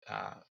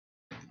 Uh,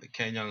 the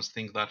Kenyans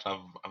think that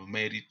I've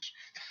made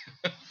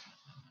it.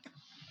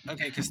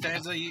 Okay,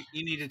 Costanza, you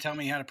need to tell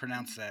me how to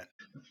pronounce that.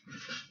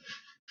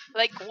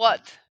 like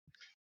what?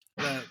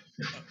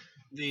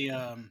 The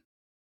uh,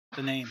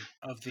 the name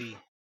of the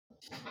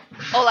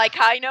Oh, like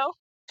I know.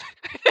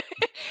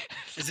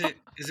 So,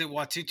 is it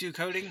Watutu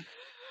coding?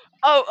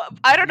 oh,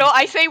 I don't Am I know.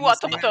 I saying say am I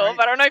saying that Watoto, right?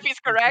 but I don't know if it's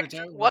correct.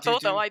 Watoto, Watoto,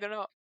 Watutu, I don't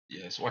know.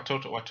 Yes,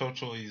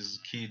 Watoto is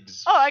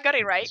kids. Oh, I got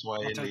it right.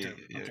 Swahili, Watoto.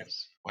 Okay.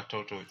 yes.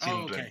 Watoto, Oh,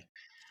 children. okay.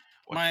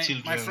 What My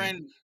children?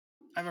 friend,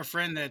 I have a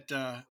friend that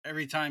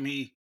every time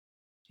he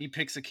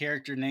picks a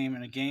character name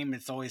in a game,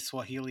 it's always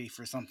Swahili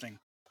for something.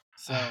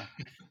 So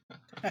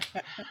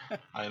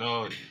I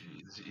know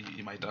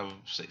he might have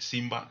said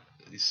Simba.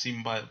 Is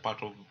Simba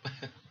part of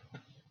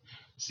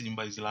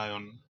Simba is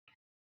lion?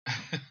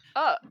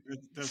 Oh,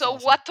 that's so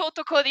awesome.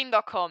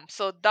 WatotoCoding.com.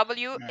 So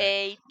All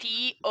right.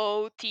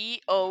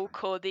 WATOTO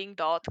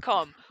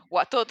coding.com.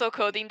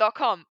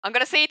 WatotoCoding.com. I'm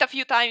gonna say it a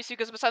few times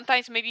because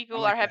sometimes maybe I people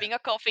are like that. having a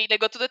coffee, they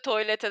go to the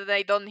toilet and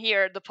they don't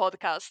hear the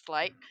podcast.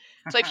 Like,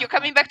 so if you're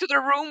coming back to the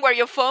room where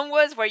your phone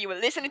was, where you were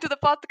listening to the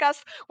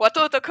podcast,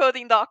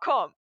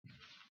 WatotoCoding.com.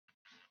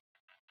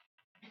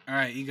 All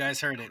right, you guys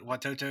heard it.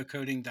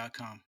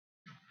 WatotoCoding.com.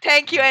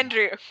 Thank you, Yeah.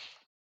 Andrew.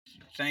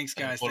 Thanks,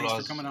 And guys. Thanks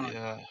for coming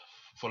on.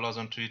 follow us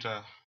on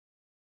Twitter.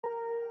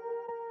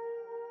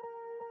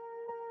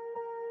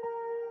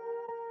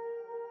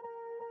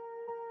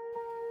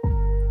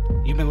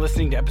 You've been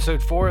listening to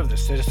episode 4 of the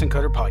Citizen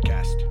Coder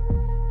Podcast.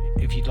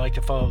 If you'd like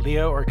to follow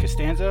Leo or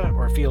Costanza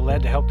or feel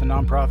led to help the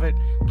nonprofit,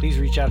 please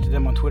reach out to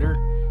them on Twitter.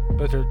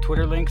 Both their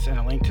Twitter links and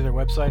a link to their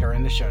website are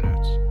in the show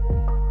notes.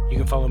 You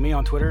can follow me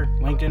on Twitter,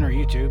 LinkedIn, or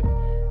YouTube.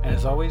 And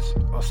as always,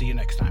 I'll see you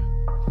next time.